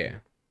 Yeah.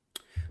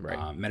 Right.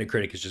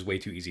 Metacritic is just way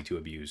too easy to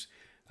abuse.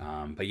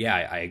 But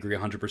yeah, I agree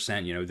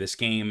 100%. This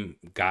game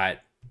got,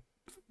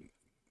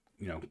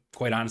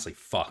 quite honestly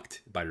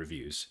fucked by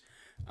reviews.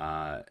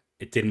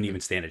 It didn't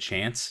even stand a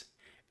chance.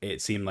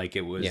 It seemed like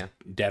it was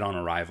dead on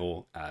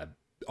arrival,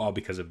 all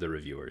because of the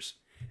reviewers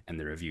and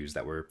the reviews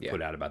that were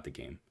put out about the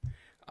game.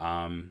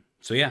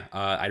 So yeah,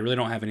 I really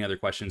don't have any other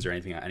questions or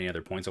any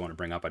other points I want to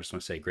bring up. I just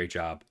want to say great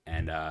job.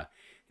 And, I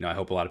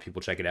hope a lot of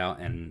people check it out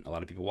and a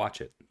lot of people watch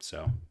it.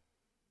 So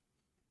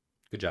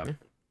good job. Yeah.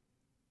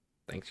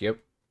 Thanks. Yep.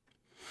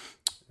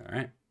 All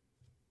right.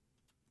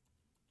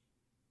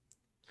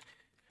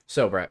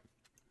 So, Brett,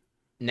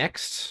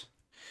 next,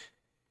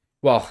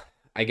 well,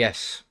 I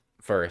guess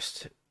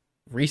first,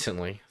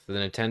 recently, the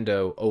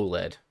Nintendo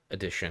OLED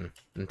edition,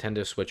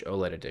 Nintendo Switch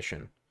OLED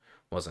edition,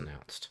 was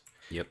announced.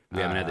 Yep. We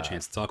haven't had the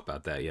chance to talk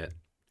about that yet.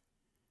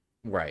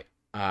 Right.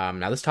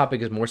 Now, this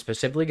topic is more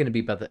specifically going to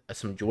be about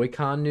some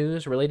Joy-Con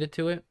news related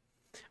to it.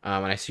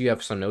 And I see you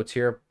have some notes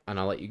here, and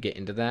I'll let you get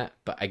into that.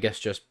 But I guess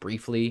just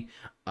briefly,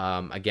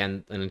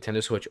 again, the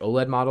Nintendo Switch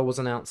OLED model was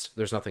announced.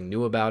 There's nothing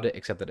new about it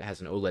except that it has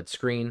an OLED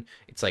screen.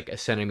 It's like a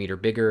centimeter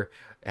bigger.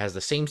 It has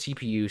the same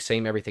CPU,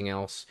 same everything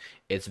else.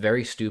 It's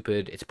very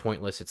stupid. It's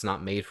pointless. It's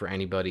not made for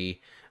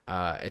anybody.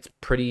 It's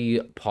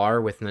pretty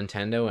par with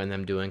Nintendo and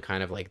them doing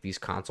kind of like these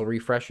console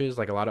refreshes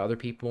like a lot of other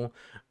people.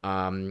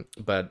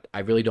 But I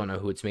really don't know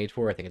who it's made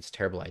for. I think it's a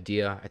terrible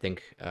idea. I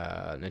think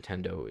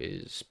Nintendo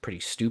is pretty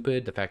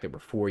stupid. The fact that we're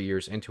 4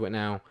 years into it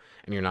now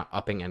and you're not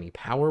upping any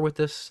power with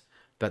this,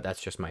 but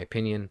that's just my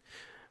opinion.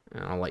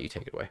 I'll let you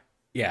take it away.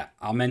 Yeah,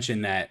 I'll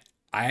mention that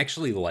I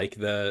actually like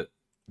the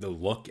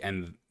look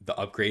and the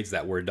upgrades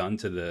that were done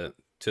to the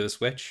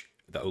Switch,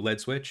 the OLED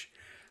Switch.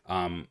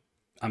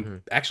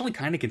 I'm actually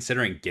kind of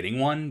considering getting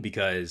one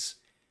because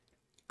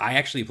I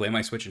actually play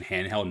my Switch in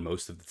handheld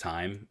most of the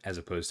time as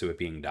opposed to it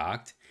being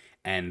docked.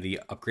 And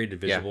the upgraded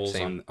visuals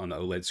on the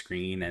OLED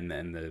screen and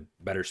then the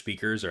better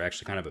speakers are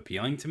actually kind of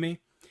appealing to me.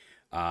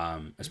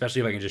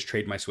 Especially if I can just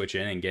trade my Switch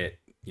in and get,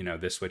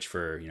 this Switch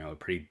for, a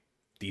pretty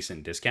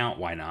decent discount.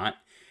 Why not?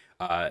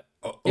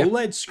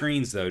 OLED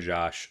screens, though,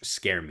 Josh,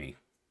 scare me.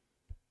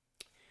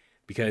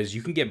 Because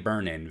you can get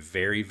burn-in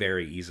very,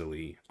 very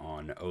easily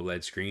on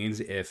OLED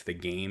screens if the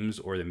games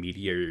or the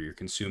media you're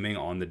consuming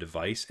on the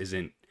device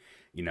isn't,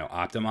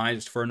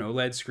 optimized for an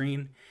OLED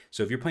screen.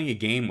 So if you're playing a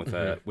game with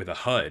a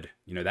HUD,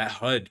 that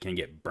HUD can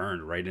get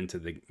burned right into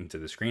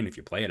the screen if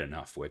you play it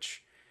enough,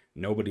 which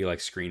nobody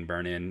likes screen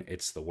burn-in.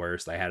 It's the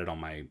worst. I had it on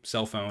my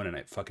cell phone and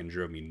it fucking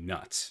drove me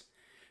nuts.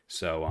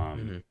 So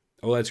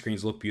OLED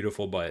screens look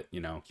beautiful, but you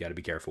got to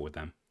be careful with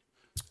them.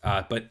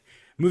 But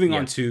moving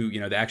on to,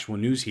 the actual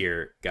news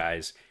here,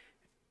 guys,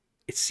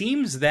 it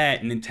seems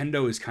that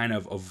Nintendo is kind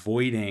of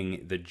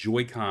avoiding the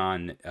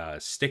Joy-Con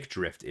stick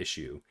drift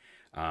issue.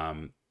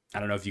 I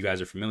don't know if you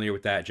guys are familiar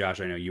with that.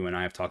 Josh, I know you and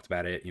I have talked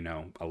about it,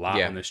 a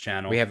lot on this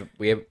channel. We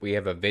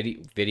have a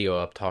video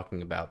up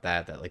talking about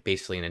that like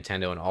basically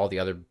Nintendo and all the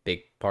other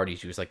big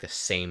parties use like the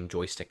same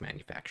joystick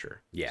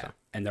manufacturer. Yeah, so.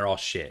 And they're all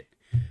shit.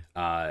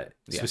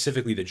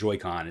 Specifically the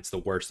Joy-Con, it's the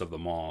worst of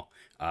them all.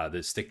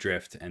 The stick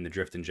drift and the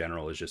drift in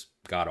general is just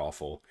god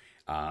awful.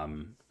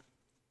 And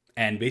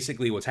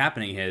basically what's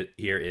happening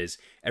here is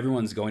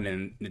everyone's going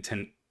to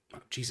Nintendo. Oh,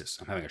 Jesus,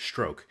 I'm having a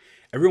stroke.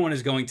 Everyone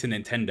is going to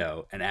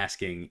Nintendo and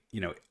asking,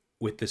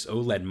 with this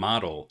OLED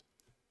model,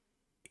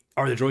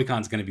 are the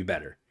Joy-Cons going to be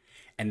better?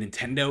 And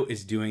Nintendo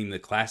is doing the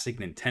classic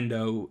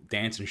Nintendo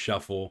dance and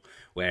shuffle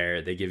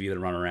where they give you the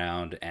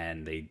runaround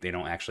and they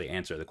don't actually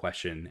answer the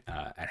question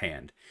at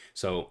hand.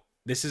 So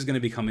this is going to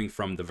be coming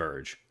from The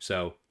Verge.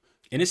 So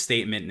in a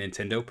statement,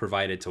 Nintendo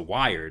provided to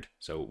Wired,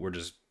 so we're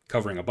just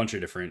covering a bunch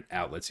of different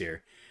outlets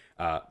here,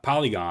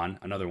 Polygon,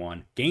 another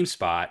one,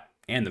 GameSpot,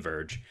 and The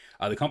Verge.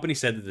 The company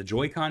said that the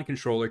Joy-Con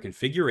controller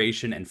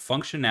configuration and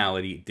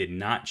functionality did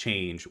not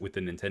change with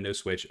the Nintendo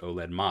Switch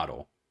OLED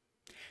model.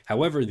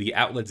 However, the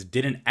outlets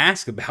didn't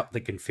ask about the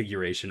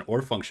configuration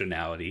or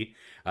functionality,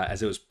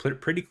 as it was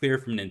pretty clear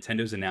from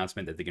Nintendo's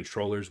announcement that the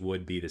controllers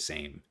would be the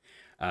same.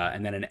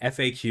 And then an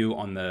FAQ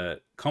on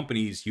the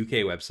company's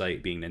UK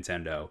website, being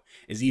Nintendo,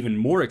 is even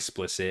more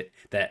explicit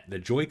that the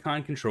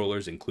Joy-Con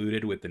controllers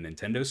included with the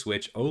Nintendo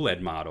Switch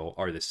OLED model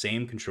are the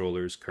same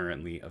controllers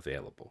currently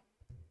available.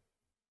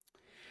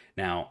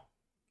 Now,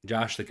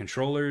 Josh, the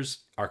controllers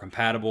are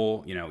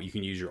compatible. You know, you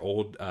can use your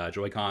old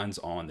Joy-Cons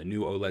on the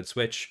new OLED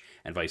Switch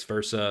and vice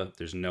versa.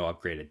 There's no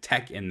upgraded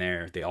tech in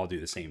there. They all do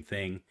the same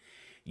thing.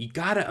 You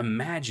gotta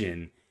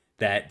imagine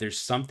that there's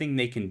something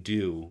they can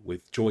do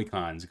with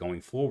Joy-Cons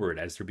going forward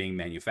as they're being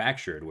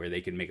manufactured where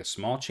they can make a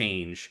small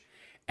change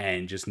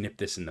and just nip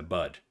this in the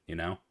bud, you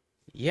know?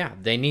 Yeah,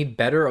 they need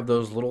better of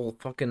those little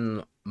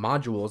fucking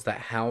modules that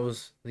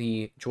house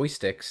the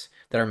joysticks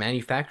that are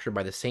manufactured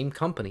by the same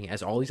company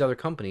as all these other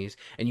companies,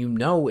 and you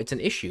know it's an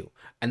issue.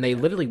 And they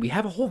literally, we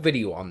have a whole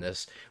video on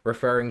this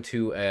referring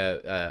to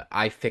a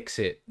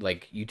iFixit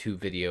like YouTube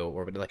video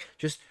or like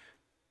just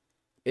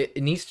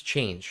it needs to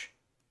change.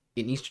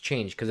 It needs to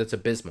change because it's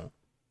abysmal.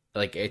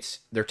 Like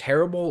they're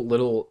terrible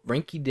little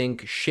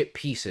rinky-dink shit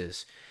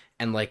pieces,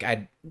 and like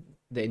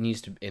it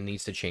needs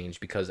to change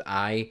because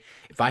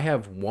if I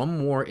have one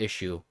more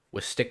issue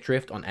with stick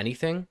drift on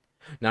anything,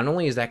 not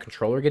only is that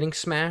controller getting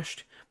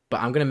smashed,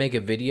 but I'm gonna make a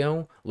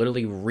video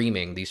literally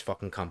reaming these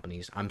fucking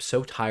companies. I'm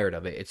so tired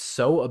of it. It's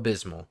so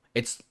abysmal.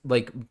 It's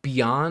like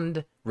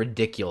beyond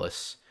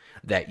ridiculous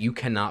that you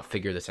cannot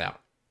figure this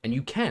out. And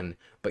you can,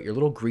 but you're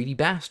little greedy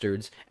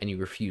bastards and you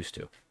refuse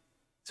to.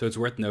 So it's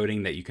worth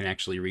noting that you can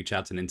actually reach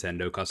out to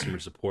Nintendo customer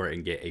support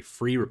and get a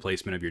free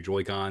replacement of your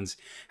Joy-Cons.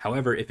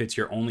 However, if it's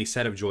your only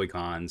set of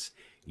Joy-Cons,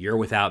 you're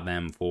without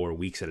them for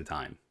weeks at a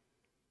time.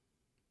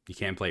 You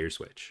can't play your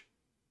Switch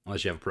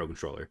unless you have a Pro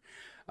Controller.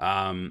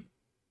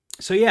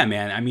 So yeah,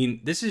 man, I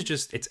mean, this is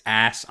just, it's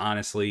ass,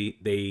 honestly.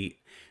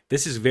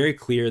 This is very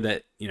clear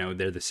that, you know,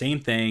 they're the same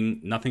thing.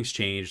 Nothing's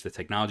changed. The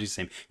technology's the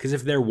same. Because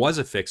if there was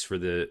a fix for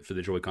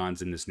the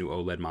Joy-Cons in this new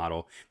OLED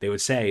model, they would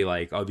say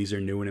like, oh, these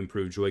are new and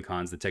improved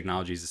Joy-Cons. The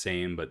technology's the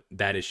same, but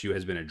that issue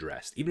has been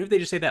addressed. Even if they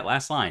just say that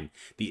last line,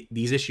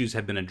 these issues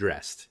have been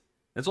addressed.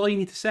 That's all you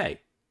need to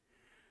say.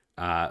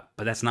 But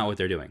that's not what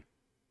they're doing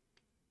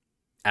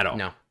at all.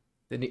 No,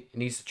 it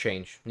needs to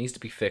change. It needs to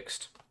be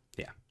fixed.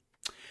 Yeah.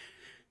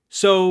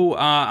 So,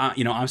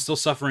 you know, I'm still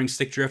suffering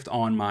stick drift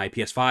on my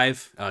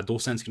PS5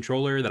 DualSense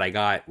controller that I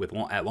got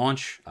at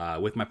launch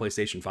with my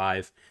PlayStation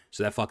 5.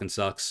 So that fucking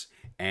sucks.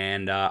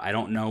 And I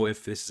don't know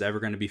if this is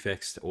ever going to be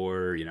fixed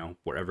or, you know,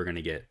 we're ever going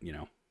to get, you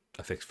know,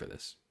 a fix for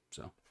this.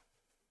 So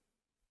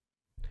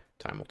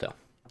time will tell.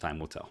 Time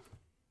will tell.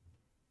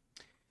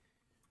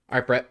 All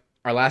right, Brett,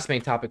 our last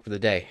main topic for the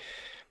day.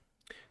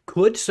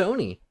 Could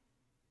Sony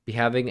be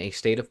having a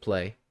state of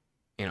play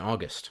in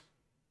August?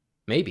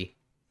 Maybe.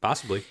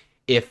 Possibly.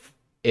 If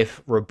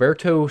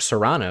Roberto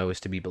Serrano is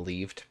to be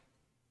believed,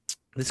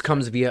 this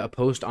comes via a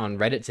post on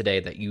Reddit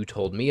today that you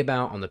told me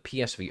about on the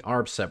PSVR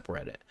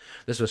subreddit.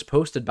 This was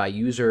posted by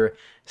user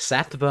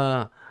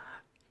Sattva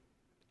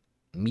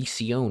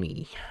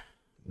Meatball.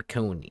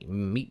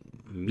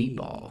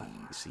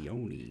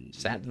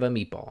 Sattva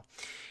Meatball.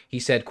 He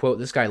said, quote,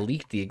 "This guy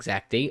leaked the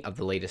exact date of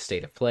the latest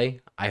state of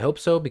play. I hope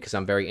so because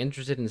I'm very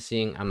interested in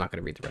seeing..." I'm not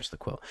going to read the rest of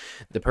the quote.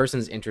 The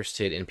person's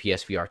interested in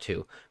PSVR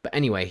 2. But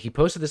anyway, he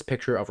posted this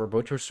picture of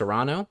Roberto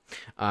Serrano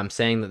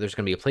saying that there's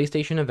going to be a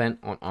PlayStation event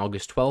on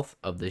August 12th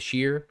of this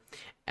year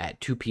at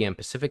 2 p.m.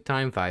 Pacific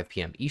time, 5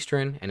 p.m.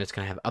 Eastern, and it's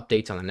going to have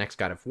updates on the next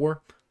God of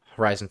War,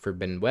 Horizon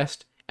Forbidden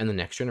West, and the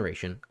next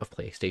generation of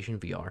PlayStation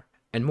VR,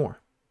 and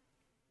more.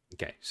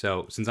 Okay,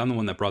 so since I'm the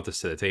one that brought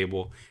this to the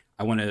table,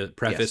 I want to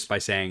preface by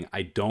saying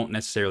I don't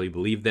necessarily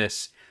believe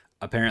this.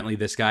 Apparently,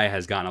 this guy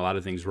has gotten a lot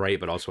of things right,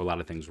 but also a lot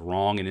of things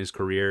wrong in his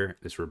career.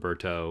 This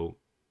Roberto,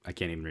 I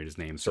can't even read his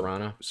name.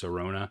 Serrano.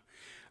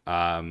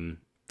 And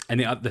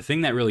the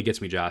thing that really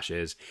gets me, Josh,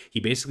 is he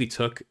basically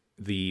took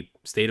the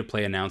state of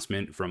play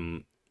announcement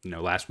from, you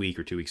know, last week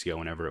or 2 weeks ago,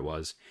 whenever it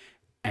was,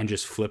 and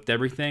just flipped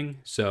everything.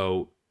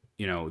 So,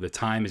 you know, the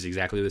time is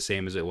exactly the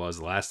same as it was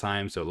the last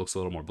time, so it looks a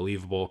little more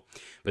believable.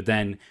 But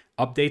then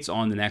updates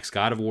on the next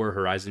God of War,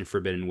 Horizon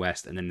Forbidden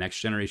West, and the next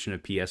generation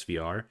of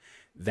PSVR.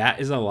 That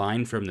is a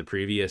line from the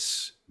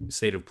previous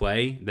state of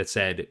play that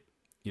said,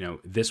 you know,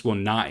 this will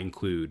not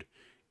include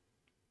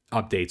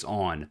updates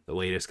on the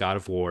latest God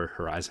of War,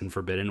 Horizon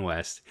Forbidden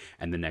West,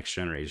 and the next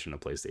generation of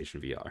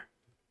PlayStation VR.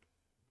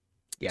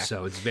 Yeah.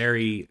 So it's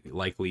very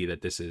likely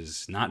that this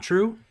is not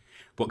true.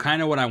 But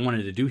kind of what I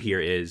wanted to do here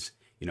is,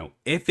 you know,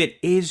 if it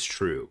is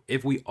true,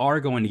 if we are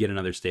going to get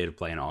another state of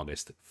play in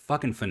August,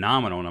 fucking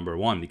phenomenal, number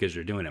one, because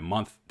you're doing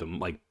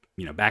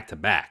it back to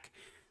back.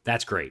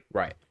 That's great.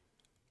 Right.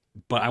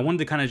 But I wanted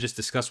to kind of just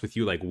discuss with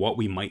you, like, what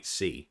we might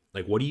see.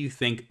 Like, what do you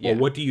think, or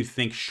what do you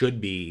think should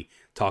be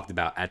talked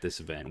about at this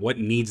event? What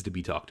needs to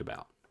be talked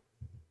about?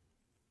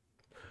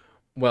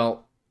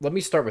 Well, let me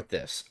start with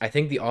this. I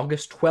think the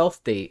August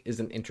 12th date is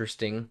an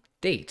interesting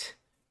date.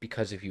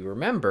 because if you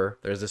remember,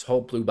 there's this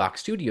whole Blue Box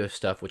Studio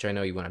stuff, which I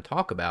know you want to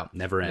talk about.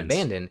 Never and ends.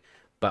 Abandon,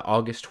 but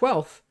August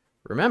 12th,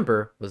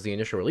 remember, was the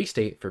initial release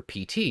date for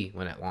PT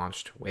when it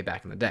launched way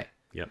back in the day.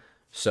 Yep.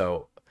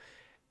 So,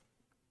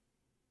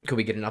 could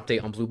we get an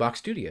update on Blue Box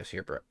Studios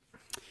here, Brett?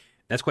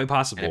 That's quite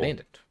possible. And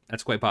Abandoned.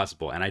 That's quite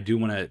possible. And I do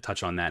want to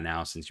touch on that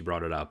now since you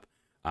brought it up.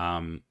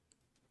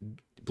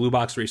 Blue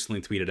Box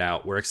recently tweeted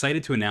out, "We're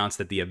excited to announce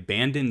that the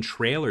Abandoned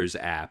Trailers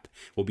app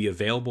will be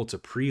available to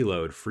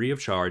preload free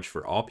of charge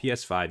for all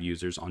PS5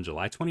 users on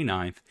July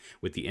 29th,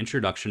 with the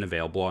introduction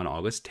available on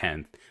August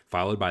 10th,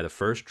 followed by the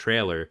first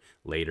trailer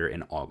later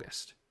in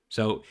August."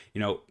 So,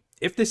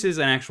 if this is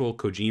an actual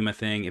Kojima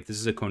thing, if this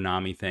is a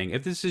Konami thing,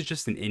 if this is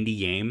just an indie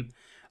game,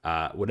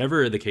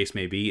 whatever the case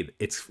may be,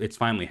 it's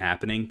finally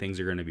happening. Things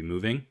are going to be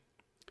moving.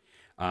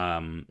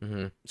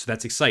 So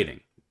that's exciting.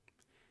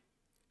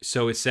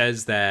 So it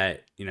says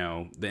that,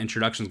 the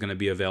introduction is going to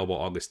be available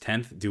August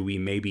 10th. Do we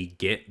maybe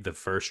get the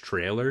first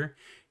trailer,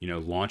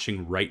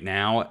 launching right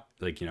now,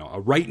 like,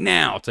 a right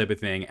now type of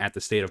thing at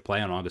the State of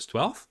Play on August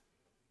 12th?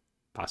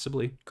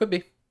 Possibly. Could be.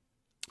 It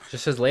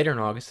just says later in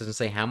August, doesn't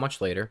say how much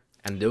later.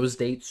 And those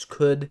dates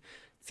could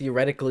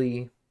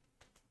theoretically...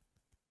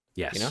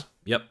 Yes.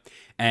 Yep.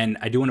 And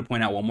I do want to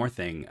point out one more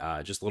thing,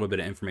 just a little bit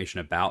of information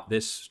about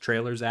this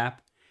trailers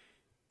app.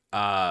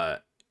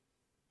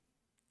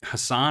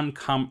 Hassan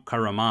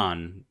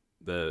Karaman,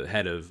 the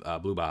head of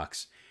Blue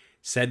Box,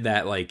 said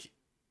that like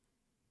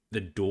the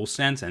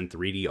DualSense and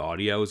 3D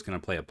audio is going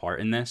to play a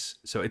part in this.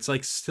 So it's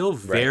like still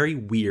very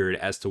weird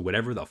as to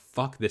whatever the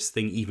fuck this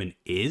thing even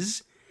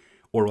is,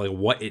 or like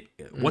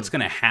what's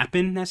going to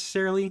happen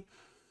necessarily.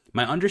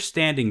 My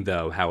understanding,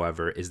 though,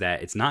 however, is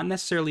that it's not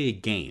necessarily a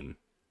game,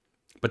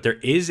 but there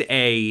is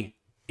a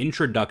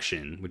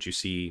introduction, which you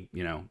see,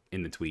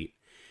 in the tweet,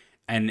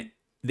 and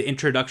the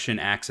introduction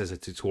acts as a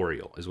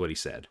tutorial, is what he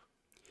said.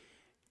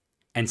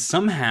 And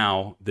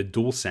somehow the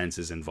DualSense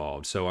is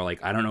involved. So,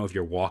 like, I don't know if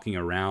you're walking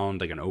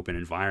around like an open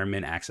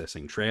environment,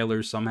 accessing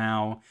trailers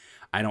somehow.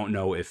 I don't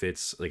know if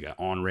it's like an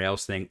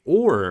on-rails thing,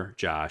 or,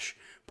 Josh,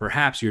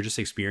 perhaps you're just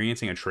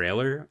experiencing a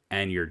trailer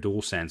and your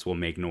DualSense will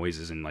make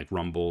noises and like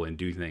rumble and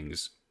do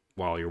things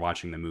while you're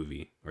watching the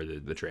movie or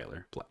the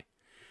trailer play.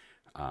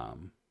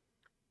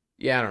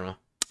 Yeah, I don't know.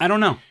 I don't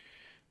know.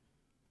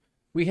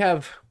 We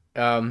have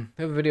a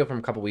video from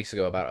a couple weeks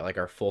ago about like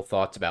our full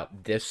thoughts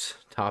about this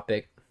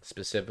topic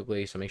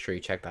specifically, so make sure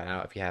you check that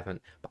out if you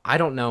haven't. But I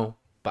don't know,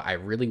 but I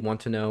really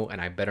want to know,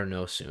 and I better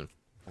know soon.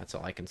 That's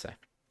all I can say.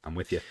 I'm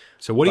with you.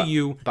 So what do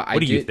you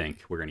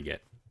think we're gonna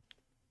get?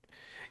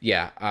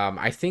 Yeah,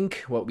 I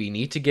think what we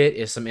need to get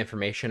is some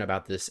information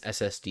about this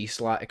SSD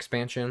slot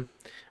expansion.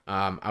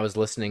 I was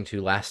listening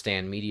to Last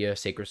Stand Media,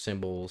 Sacred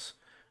Symbols,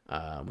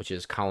 which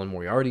is Colin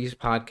Moriarty's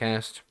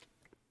podcast,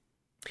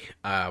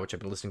 which I've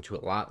been listening to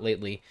a lot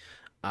lately.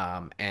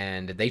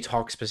 And they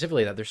talk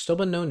specifically that there's still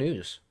been no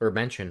news or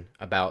mention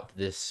about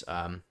this,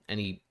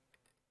 any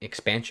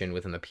expansion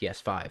within the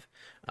PS5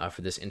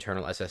 for this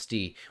internal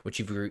SSD, which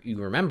if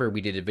you remember,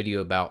 we did a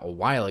video about a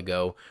while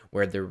ago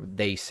where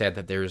they said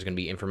that there was going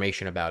to be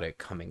information about it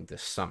coming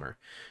this summer.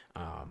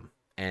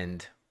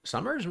 And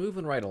summer is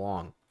moving right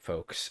along,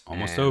 folks.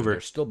 Almost over.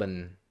 There's still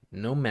been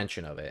no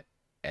mention of it.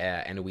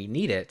 And we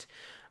need it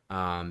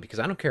because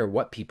I don't care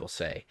what people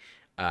say.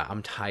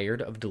 I'm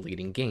tired of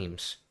deleting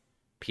games.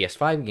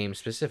 PS5 games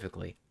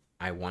specifically.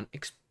 I want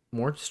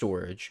more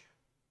storage.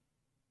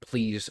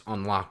 Please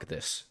unlock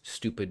this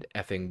stupid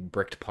effing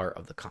bricked part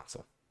of the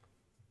console.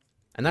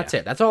 And that's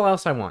it. That's all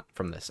else I want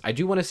from this. I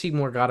do want to see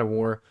more God of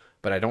War,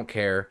 but I don't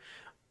care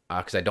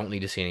because I don't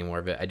need to see any more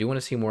of it. I do want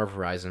to see more of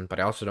Horizon, but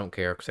I also don't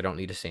care because I don't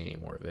need to see any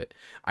more of it.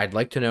 I'd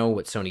like to know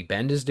what Sony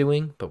Bend is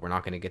doing, but we're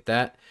not going to get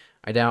that.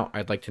 I doubt.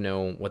 I'd like to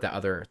know what that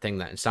other thing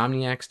that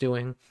Insomniac's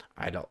doing.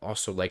 I'd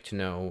also like to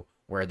know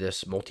where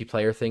this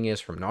multiplayer thing is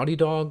from Naughty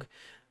Dog.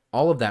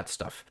 All of that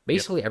stuff.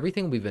 Basically,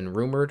 everything we've been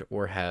rumored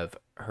or have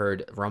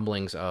heard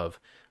rumblings of,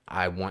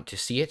 I want to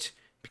see it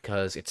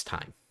because it's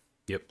time.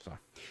 Yep. So.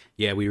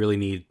 Yeah, we really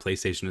need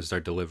PlayStation to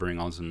start delivering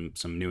on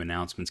some new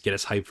announcements. Get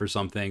us hyped for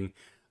something.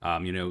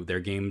 Their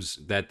games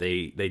that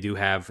they do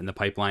have in the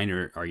pipeline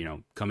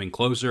are coming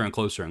closer and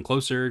closer and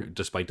closer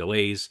despite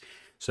delays.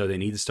 So they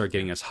need to start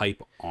getting us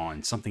hype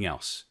on something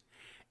else.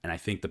 And I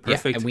think the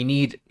perfect... Yeah, and we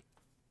need...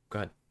 Go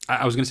ahead.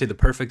 I was going to say the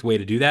perfect way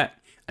to do that,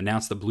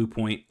 announce the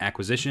Bluepoint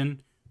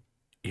acquisition.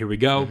 Here we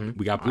go. Mm-hmm.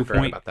 We got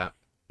Bluepoint. About that.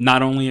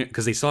 Not only...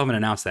 Because they still haven't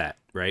announced that,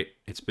 right?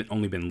 It's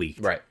only been leaked.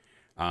 Right.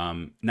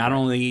 Not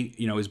only,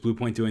 is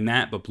Bluepoint doing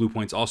that, but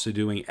Bluepoint's also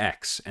doing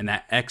X. And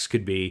that X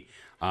could be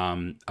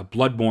a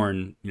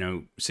Bloodborne,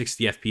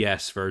 60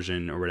 FPS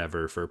version or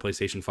whatever for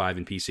PlayStation 5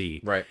 and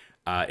PC. Right.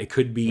 It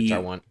could be... Which I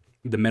want.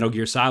 The Metal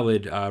Gear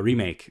Solid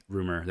remake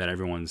rumor that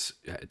everyone's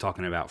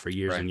talking about for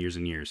years and years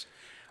and years.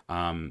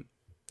 I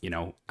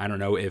don't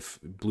know if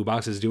Blue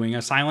Box is doing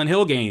a Silent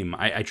Hill game.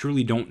 I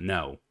truly don't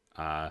know.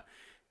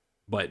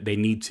 But they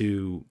need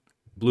to...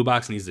 Blue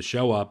Box needs to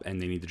show up and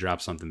they need to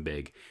drop something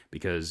big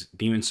because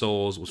Demon's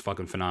Souls was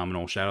fucking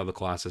phenomenal. Shadow of the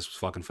Colossus was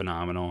fucking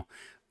phenomenal.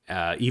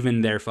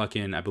 Even their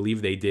fucking... I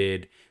believe they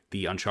did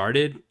the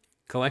Uncharted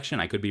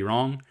collection. I could be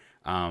wrong.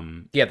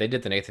 Yeah, they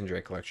did the Nathan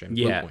Drake collection.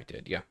 Yeah. Bluepoint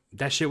did, yeah.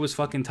 That shit was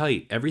fucking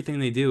tight. Everything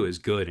they do is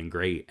good and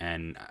great,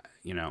 and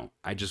you know,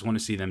 I just want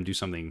to see them do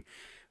something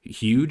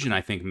huge, and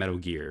I think Metal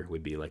Gear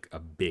would be like a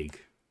big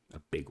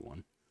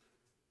one.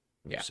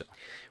 Yeah. So.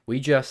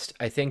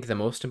 I think the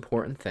most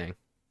important thing,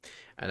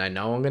 and I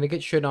know I'm going to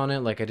get shit on it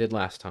like I did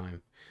last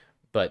time,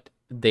 but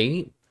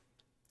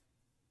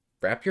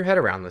wrap your head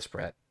around this,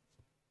 Brett.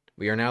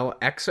 We are now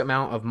X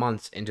amount of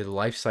months into the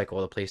life cycle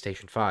of the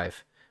PlayStation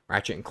 5.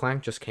 Ratchet and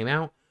Clank just came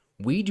out.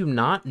 We do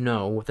not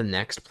know what the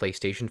next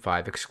PlayStation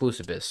 5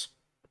 exclusive is.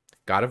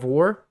 God of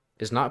War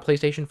is not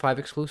PlayStation 5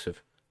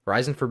 exclusive.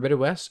 Horizon Forbidden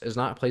West is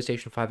not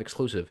PlayStation 5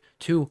 exclusive.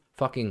 Two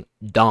fucking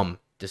dumb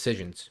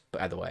decisions,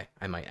 by the way,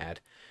 I might add.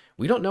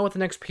 We don't know what the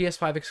next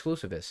PS5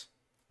 exclusive is.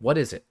 What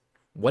is it?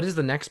 What is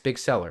the next big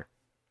seller?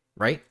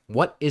 Right?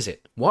 What is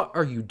it? What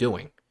are you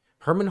doing?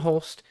 Herman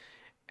Holst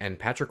and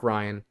Patrick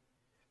Ryan,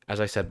 as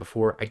I said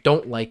before, I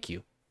don't like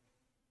you.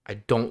 I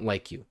don't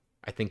like you.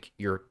 I think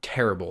you're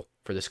terrible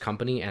for this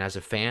company, and as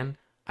a fan,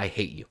 I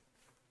hate you.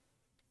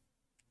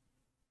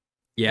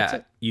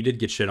 Yeah, you did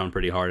get shit on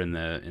pretty hard in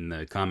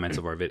the comments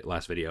of our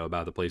last video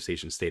about the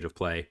PlayStation State of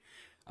Play.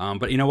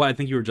 But you know what? I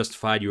think you were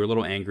justified. You were a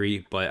little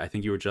angry, but I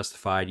think you were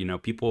justified. You know,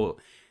 people,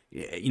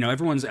 you know,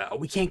 everyone's,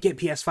 we can't get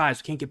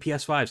PS5s. We can't get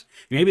PS5s.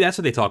 Maybe that's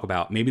what they talk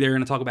about. Maybe they're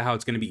going to talk about how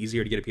it's going to be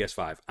easier to get a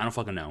PS5. I don't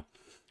fucking know.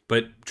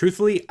 But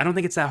truthfully, I don't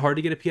think it's that hard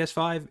to get a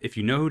PS5. If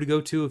you know who to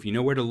go to, if you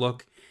know where to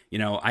look. You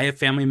know, I have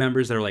family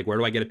members that are like, where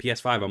do I get a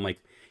PS5? I'm like,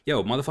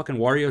 yo, motherfucking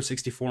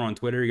Wario64 on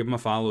Twitter. Give him a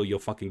follow. You'll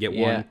fucking get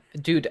one.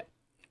 Dude.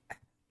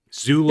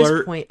 Zoolert. At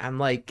this point, I'm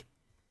like,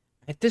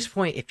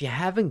 if you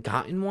haven't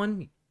gotten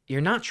one,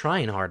 you're not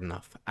trying hard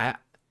enough. I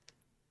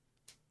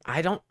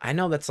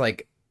know that's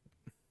like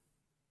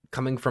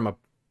coming from a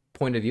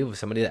point of view of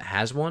somebody that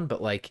has one,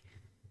 but like,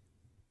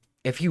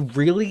 if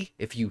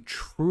you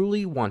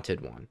truly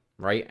wanted one,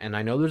 right? And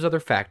I know there's other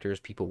factors,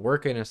 people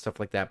working and stuff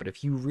like that, but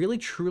if you really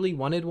truly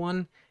wanted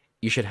one,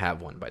 you should have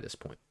one by this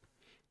point.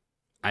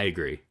 I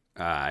agree.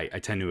 I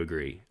tend to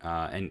agree.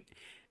 And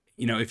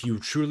you know, if you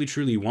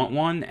truly want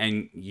one,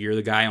 and you're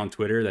the guy on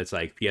Twitter that's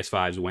like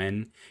PS5s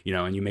when, you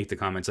know, and you make the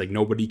comments like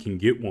nobody can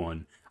get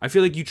one, I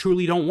feel like you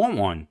truly don't want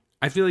one.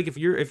 I feel like if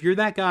you're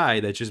that guy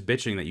that's just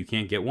bitching that you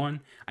can't get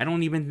one, I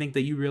don't even think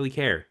that you really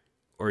care,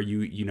 or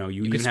you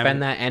could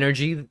spend that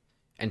energy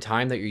and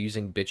time that you're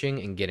using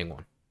bitching and getting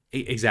one.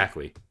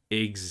 Exactly.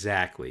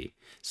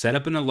 Set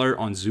up an alert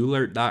on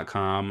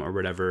zoolert.com or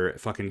whatever.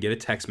 Fucking get a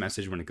text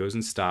message when it goes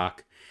in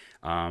stock.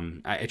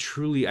 I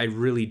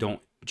really don't.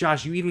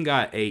 Josh, you even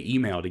got a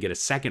email to get a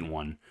second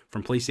one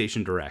from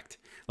PlayStation Direct.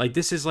 Like,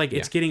 this is like,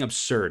 it's getting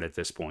absurd at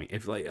this point.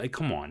 If like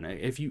come on,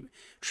 if you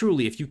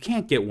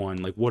can't get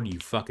one, like, what are you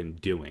fucking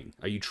doing?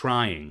 Are you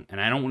trying? And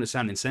I don't want to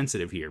sound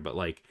insensitive here, but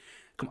like,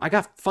 I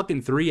got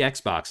fucking 3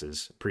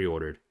 Xboxes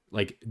pre-ordered,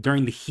 like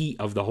during the heat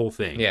of the whole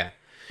thing. Yeah.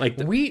 Like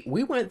we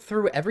went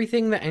through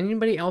everything that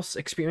anybody else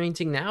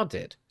experiencing now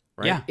did,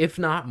 right? Yeah. If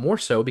not more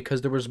so,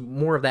 because there was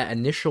more of that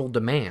initial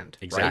demand.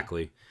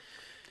 Exactly. Right?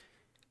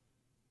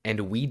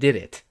 And we did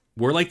it.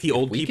 We're like the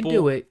old people. We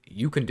can do it.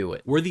 You can do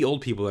it. We're the old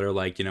people that are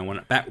like, you know,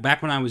 when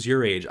back when I was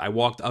your age, I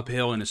walked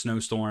uphill in a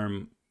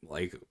snowstorm,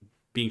 like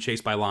being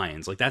chased by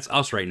lions. Like, that's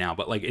us right now.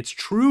 But like, it's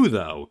true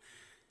though.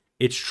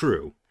 It's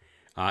true.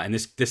 And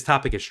this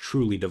topic is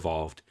truly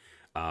devolved.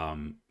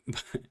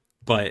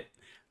 But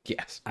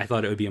yes, I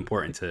thought it would be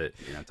important to,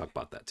 you know, talk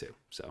about that too.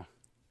 So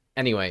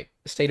anyway,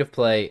 State of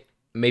Play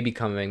may be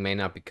coming, may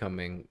not be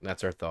coming.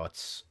 That's our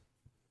thoughts.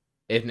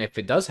 And if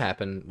it does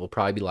happen, we'll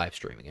probably be live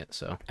streaming it.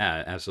 So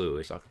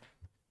absolutely,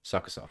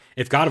 suck us off.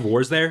 If God of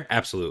War's there,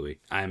 absolutely,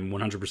 I'm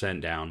 100%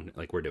 down.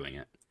 Like, we're doing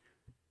it.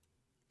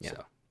 Yeah.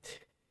 So.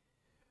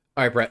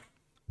 All right, Brett.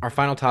 Our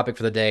final topic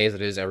for the day, as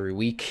it is every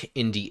week,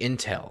 Indie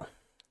Intel.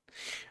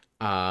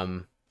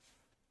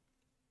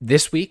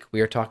 This week we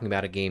are talking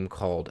about a game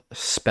called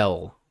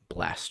Spell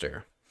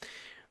Blaster.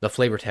 The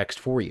flavor text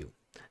for you.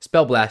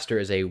 Spell Blaster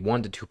is a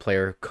 1 to 2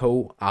 player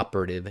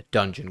cooperative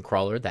dungeon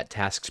crawler that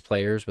tasks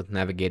players with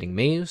navigating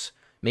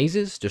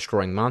mazes,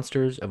 destroying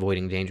monsters,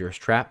 avoiding dangerous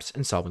traps,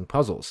 and solving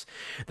puzzles.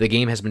 The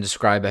game has been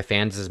described by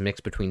fans as a mix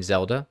between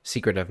Zelda,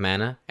 Secret of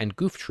Mana, and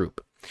Goof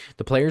Troop.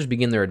 The players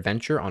begin their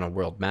adventure on a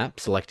world map,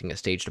 selecting a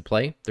stage to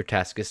play. Their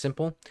task is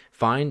simple: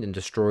 find and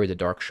destroy the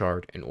Dark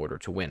Shard in order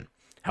to win.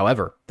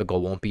 However, the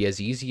goal won't be as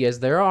easy as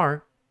there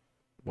are.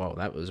 Whoa,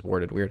 that was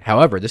worded weird.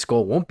 However, this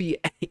goal won't be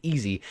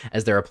easy,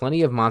 as there are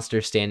plenty of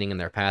monsters standing in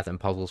their path and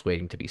puzzles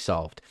waiting to be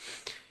solved.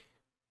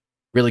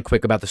 Really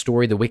quick about the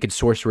story, the wicked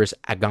sorceress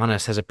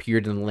Agonis has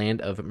appeared in the land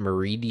of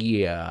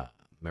Meridia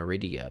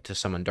to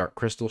summon dark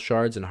crystal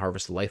shards and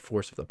harvest the life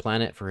force of the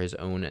planet for his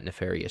own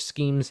nefarious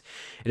schemes.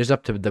 It is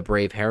up to the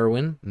brave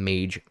heroine,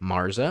 Mage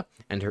Marza,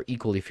 and her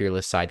equally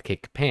fearless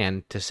sidekick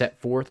Pan to set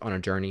forth on a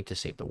journey to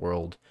save the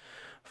world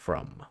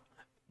from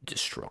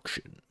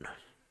destruction.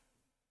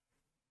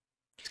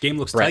 This game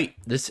looks tight.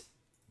 This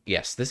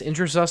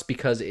interests us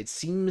because it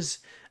seems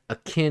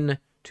akin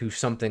to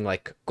something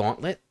like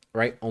Gauntlet,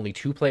 right? Only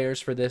 2 players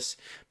for this,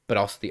 but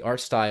also the art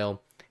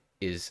style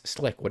is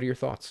slick. What are your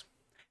thoughts?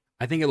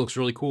 I think it looks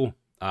really cool.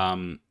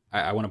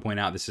 I want to point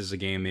out this is a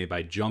game made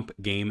by Jump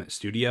Game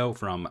Studio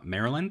from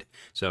Maryland.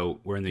 So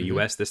we're in the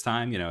U.S. this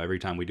time. You know, every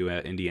time we do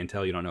an indie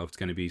intel, you don't know if it's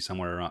going to be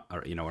somewhere around,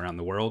 around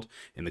the world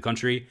in the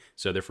country.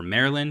 So they're from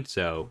Maryland.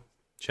 So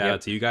shout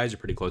out to you guys. You're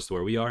pretty close to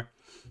where we are.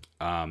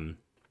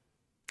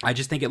 I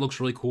just think it looks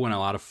really cool and a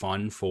lot of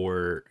fun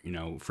for,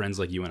 friends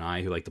like you and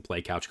I who like to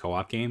play couch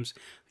co-op games.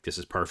 This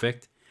is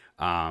perfect.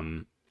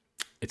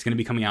 It's going to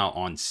be coming out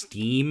on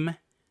Steam,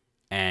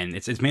 and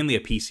it's mainly a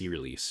PC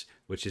release,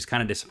 which is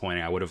kind of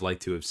disappointing. I would have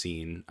liked to have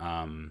seen,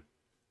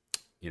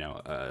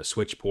 a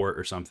Switch port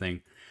or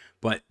something.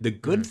 But the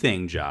good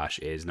thing, Josh,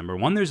 is number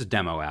one, there's a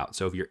demo out.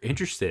 So if you're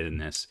interested in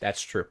this,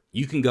 that's true.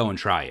 You can go and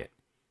try it.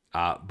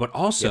 But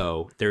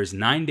also, there's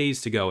 9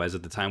 days to go as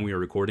of the time we are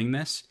recording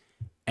this,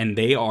 and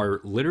they are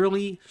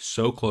literally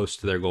so close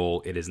to their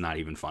goal, it is not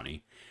even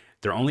funny.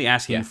 They're only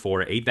asking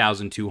for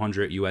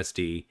 8,200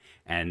 USD,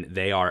 and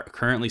they are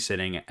currently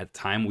sitting at the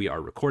time we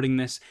are recording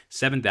this,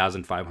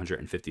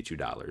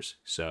 $7,552.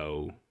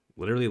 So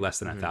literally less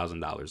than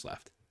 $1,000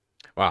 left.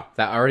 Wow,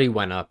 that already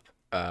went up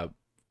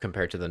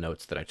compared to the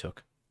notes that I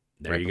took.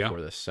 There you go.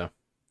 Before this, so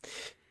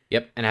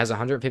yep, and has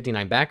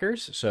 159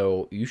 backers,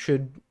 so you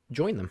should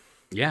join them.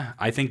 Yeah,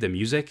 I think the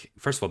music,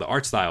 first of all, the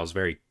art style is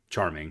very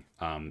charming.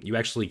 You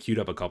actually queued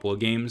up a couple of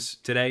games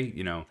today.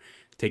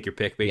 Take your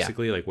pick,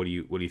 basically. Like, what do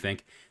you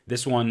think?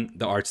 This one,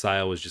 the art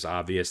style was just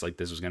obvious. Like,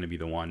 this was going to be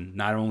the one.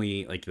 Not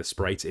only like the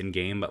sprites in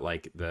game, but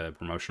like the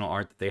promotional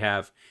art that they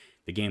have.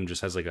 The game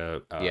just has like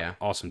a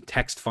awesome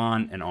text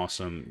font and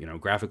awesome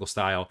graphical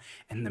style,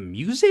 and the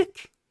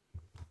music.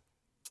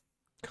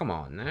 Come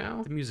on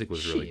now, the music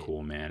was really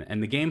cool, man.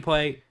 And the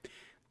gameplay,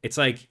 it's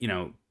like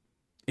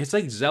it's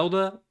like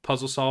Zelda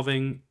puzzle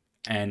solving,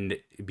 and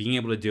being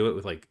able to do it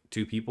with like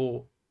two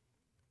people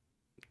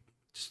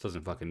just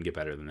doesn't fucking get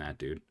better than that,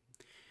 dude.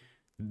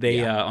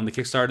 They on the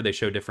Kickstarter, they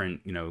show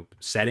different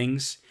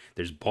settings.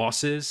 There's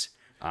bosses,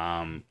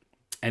 and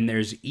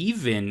there's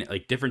even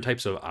like different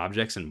types of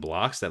objects and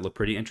blocks that look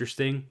pretty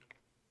interesting.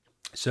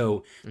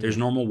 So there's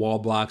normal wall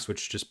blocks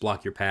which just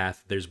block your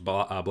path. There's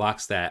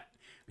blocks that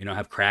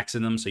have cracks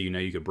in them, so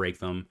you could break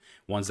them.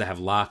 Ones that have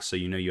locks, so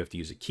you have to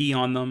use a key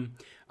on them.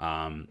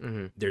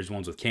 There's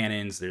ones with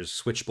cannons. There's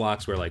switch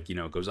blocks where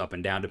it goes up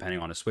and down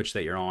depending on a switch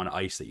that you're on,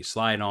 ice that you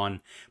slide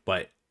on.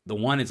 But the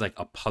one is like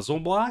a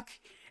puzzle block.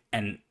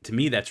 And to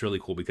me, that's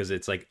really cool because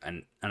it's like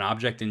an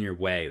object in your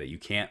way that you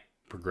can't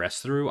progress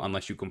through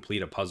unless you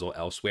complete a puzzle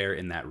elsewhere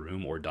in that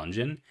room or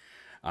dungeon.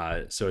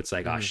 So it's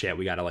like, oh shit,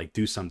 we got to like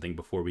do something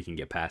before we can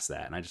get past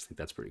that. And I just think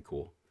that's pretty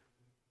cool.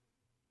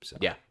 So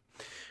yeah.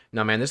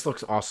 No, man, this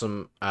looks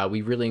awesome.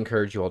 We really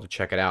encourage you all to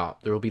check it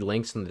out. There will be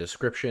links in the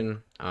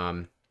description.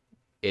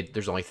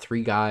 There's only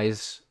 3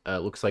 guys.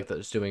 Looks like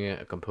that's doing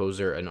it: a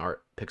composer, an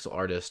pixel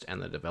artist,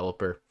 and the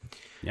developer.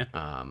 Yeah.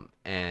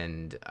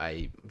 And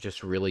I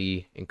just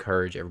really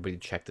encourage everybody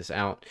to check this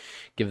out.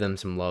 Give them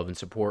some love and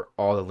support.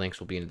 All the links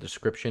will be in the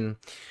description.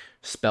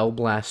 Spell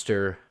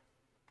Blaster,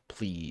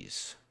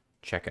 please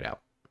check it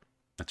out.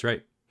 That's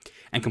right.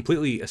 And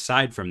completely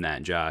aside from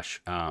that,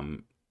 Josh,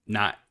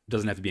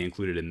 doesn't have to be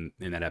included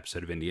in that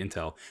episode of Indie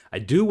Intel. I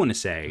do want to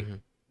say,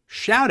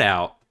 shout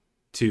out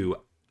to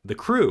the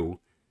crew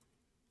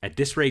at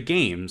Disray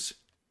Games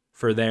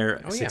for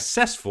their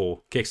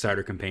successful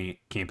Kickstarter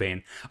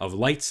campaign of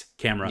Lights,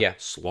 Camera,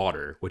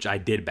 Slaughter, which I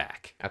did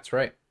back. That's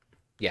right.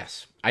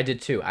 Yes, I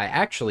did too. I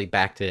actually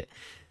backed it,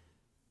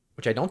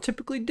 which I don't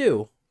typically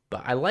do,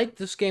 but I like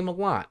this game a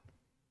lot,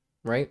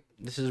 right?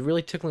 This is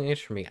really tickling the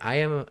itch for me. I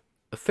am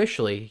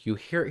officially, you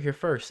hear it here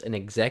first, an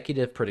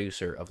executive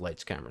producer of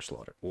Lights, Camera,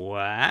 Slaughter.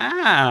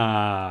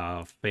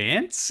 Wow,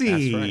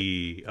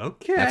 fancy. That's right.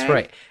 Okay. That's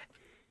right.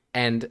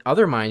 And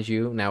mind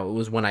you, now it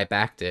was when I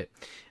backed it,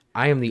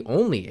 I am the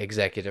only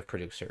executive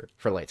producer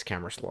for Lights,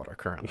 Camera, Slaughter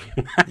currently.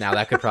 Now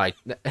that could probably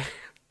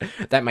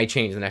that might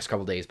change the next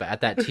couple of days, but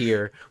at that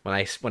tier when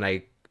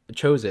I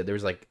chose it, there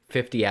was like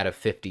 50 out of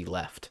 50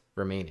 left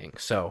remaining.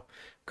 So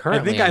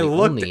currently, I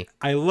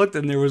looked,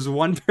 and there was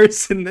one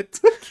person that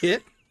took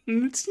it,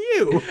 and it's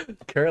you.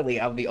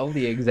 Currently, I'm the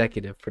only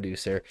executive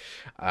producer,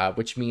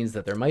 which means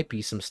that there might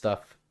be some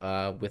stuff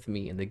with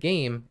me in the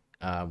game.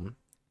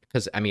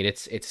 Because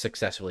it's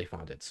successfully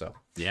funded, so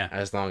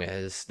as long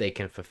as they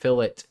can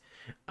fulfill it,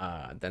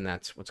 then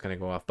that's what's going to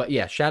go off. But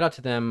yeah, shout out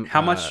to them.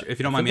 How much, if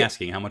you don't mind me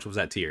asking, how much was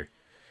that tier? It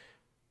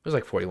was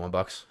like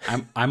 $41.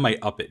 I might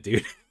up it,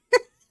 dude.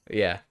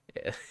 Yeah.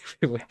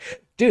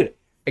 Dude,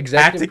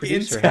 executive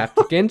producer,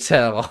 Haptic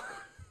Intel.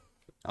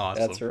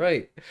 Awesome. That's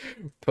right.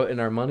 Putting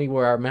our money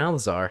where our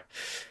mouths are.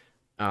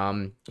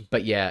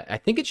 But yeah, I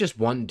think it's just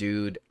one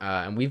dude,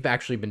 and we've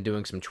actually been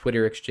doing some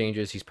Twitter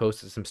exchanges. He's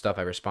posted some stuff.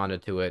 I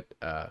responded to it,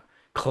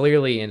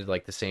 clearly into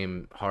like the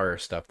same horror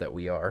stuff that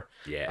we are.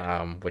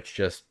 Yeah. Which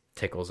just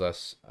tickles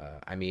us.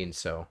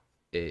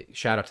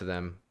 Shout out to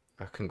them.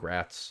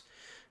 Congrats.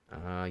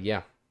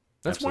 Yeah.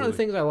 That's Absolutely. one of the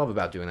things I love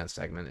about doing that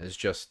segment is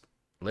just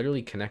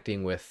literally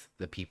connecting with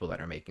the people that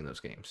are making those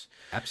games.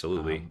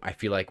 Absolutely. I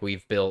feel like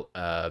we've built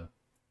a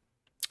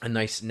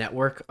nice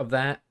network of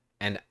that,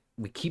 and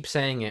we keep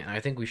saying it, and I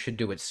think we should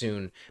do it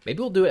soon. Maybe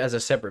we'll do it as a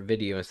separate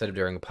video instead of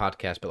during a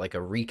podcast, but like a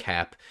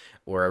recap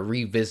or a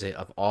revisit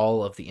of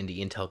all of the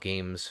Indie Intel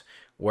games,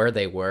 where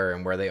they were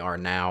and where they are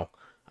now,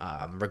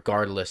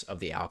 regardless of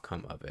the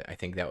outcome of it. I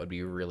think that would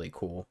be really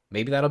cool.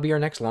 Maybe that'll be our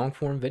next long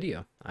form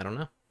video. I don't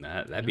know.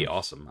 That'd be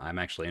awesome. I'm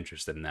actually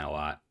interested in that a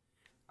lot.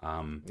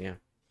 Yeah.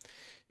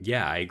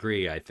 Yeah, I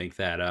agree. I think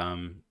that,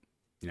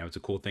 it's a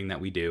cool thing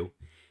that we do,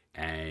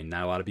 and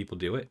not a lot of people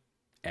do it.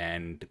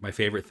 And my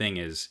favorite thing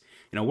is,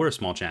 we're a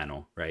small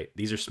channel, right?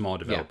 These are small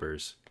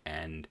developers,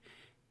 and,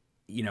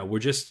 we're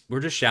just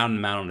shouting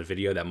them out on a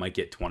video that might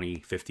get 20,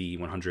 50,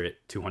 100,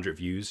 200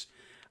 views.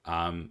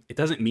 It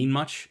doesn't mean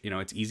much.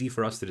 It's easy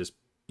for us to just,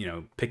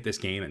 pick this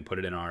game and put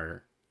it in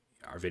our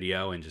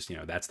video and just,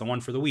 that's the one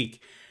for the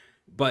week.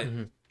 But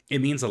it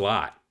means a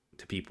lot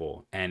to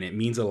people, and it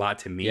means a lot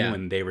to me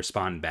when they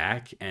respond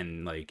back.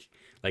 And like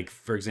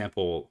for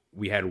example,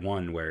 we had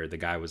one where the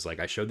guy was like,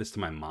 I showed this to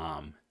my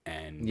mom,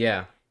 and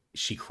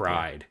she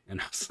cried, and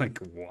I was like,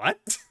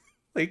 what?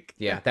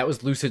 That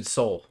was Lucid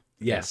Soul.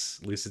 Yes,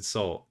 Lucid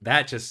Soul.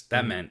 That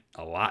meant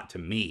a lot to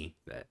me,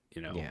 that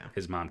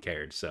his mom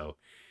cared. So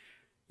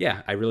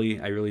yeah, I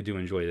really do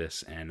enjoy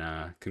this, and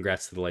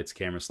congrats to the Lights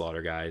Camera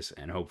Slaughter guys,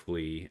 and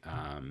hopefully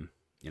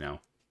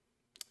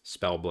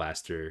Spell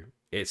Blaster,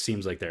 it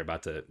seems like they're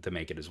about to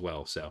make it as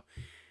well, so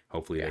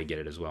hopefully they get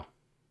it as well.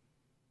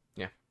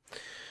 Yeah.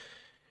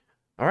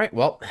 All right,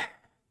 well,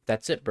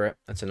 that's it, Brett.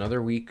 That's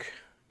another week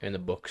in the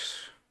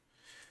books.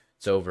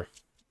 It's over.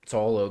 It's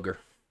all ogre.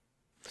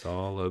 It's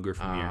all ogre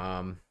from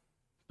here.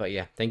 But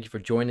yeah, thank you for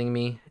joining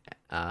me.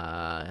 You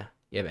have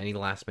any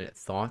last minute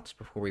thoughts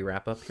before we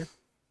wrap up here?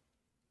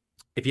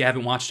 If you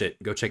haven't watched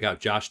it, go check out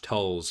Josh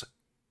Tull's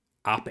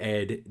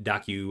op-ed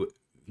docu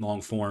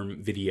long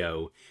form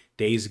video,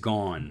 Days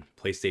Gone,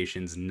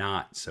 PlayStation's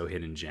Not So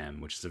Hidden Gem,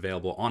 which is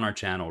available on our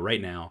channel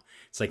right now.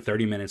 It's like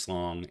 30 minutes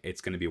long.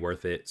 It's going to be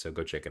worth it, so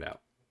go check it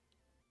out.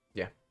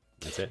 Yeah.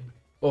 That's it.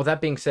 Well, with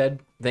that being said,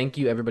 thank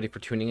you everybody for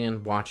tuning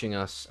in, watching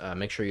us.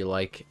 Make sure you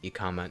like, you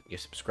comment, you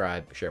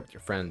subscribe, share it with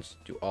your friends,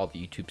 do all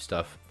the YouTube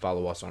stuff.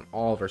 Follow us on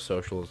all of our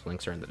socials.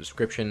 Links are in the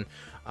description.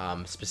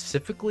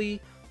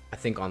 Specifically, I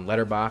think on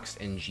Letterboxd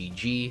and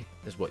GG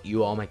is what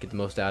you all might get the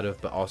most out of,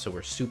 but also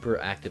we're super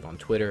active on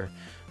Twitter,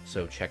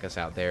 so check us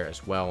out there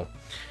as well.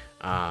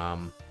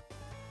 And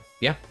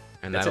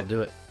that'll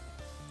do it.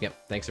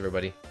 Yep, thanks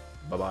everybody.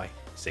 Bye-bye.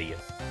 See ya.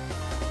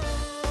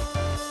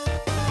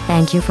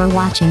 Thank you for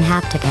watching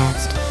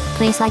Hapticast.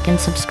 Please like and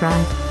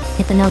subscribe.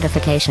 Hit the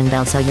notification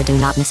bell so you do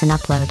not miss an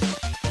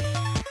upload.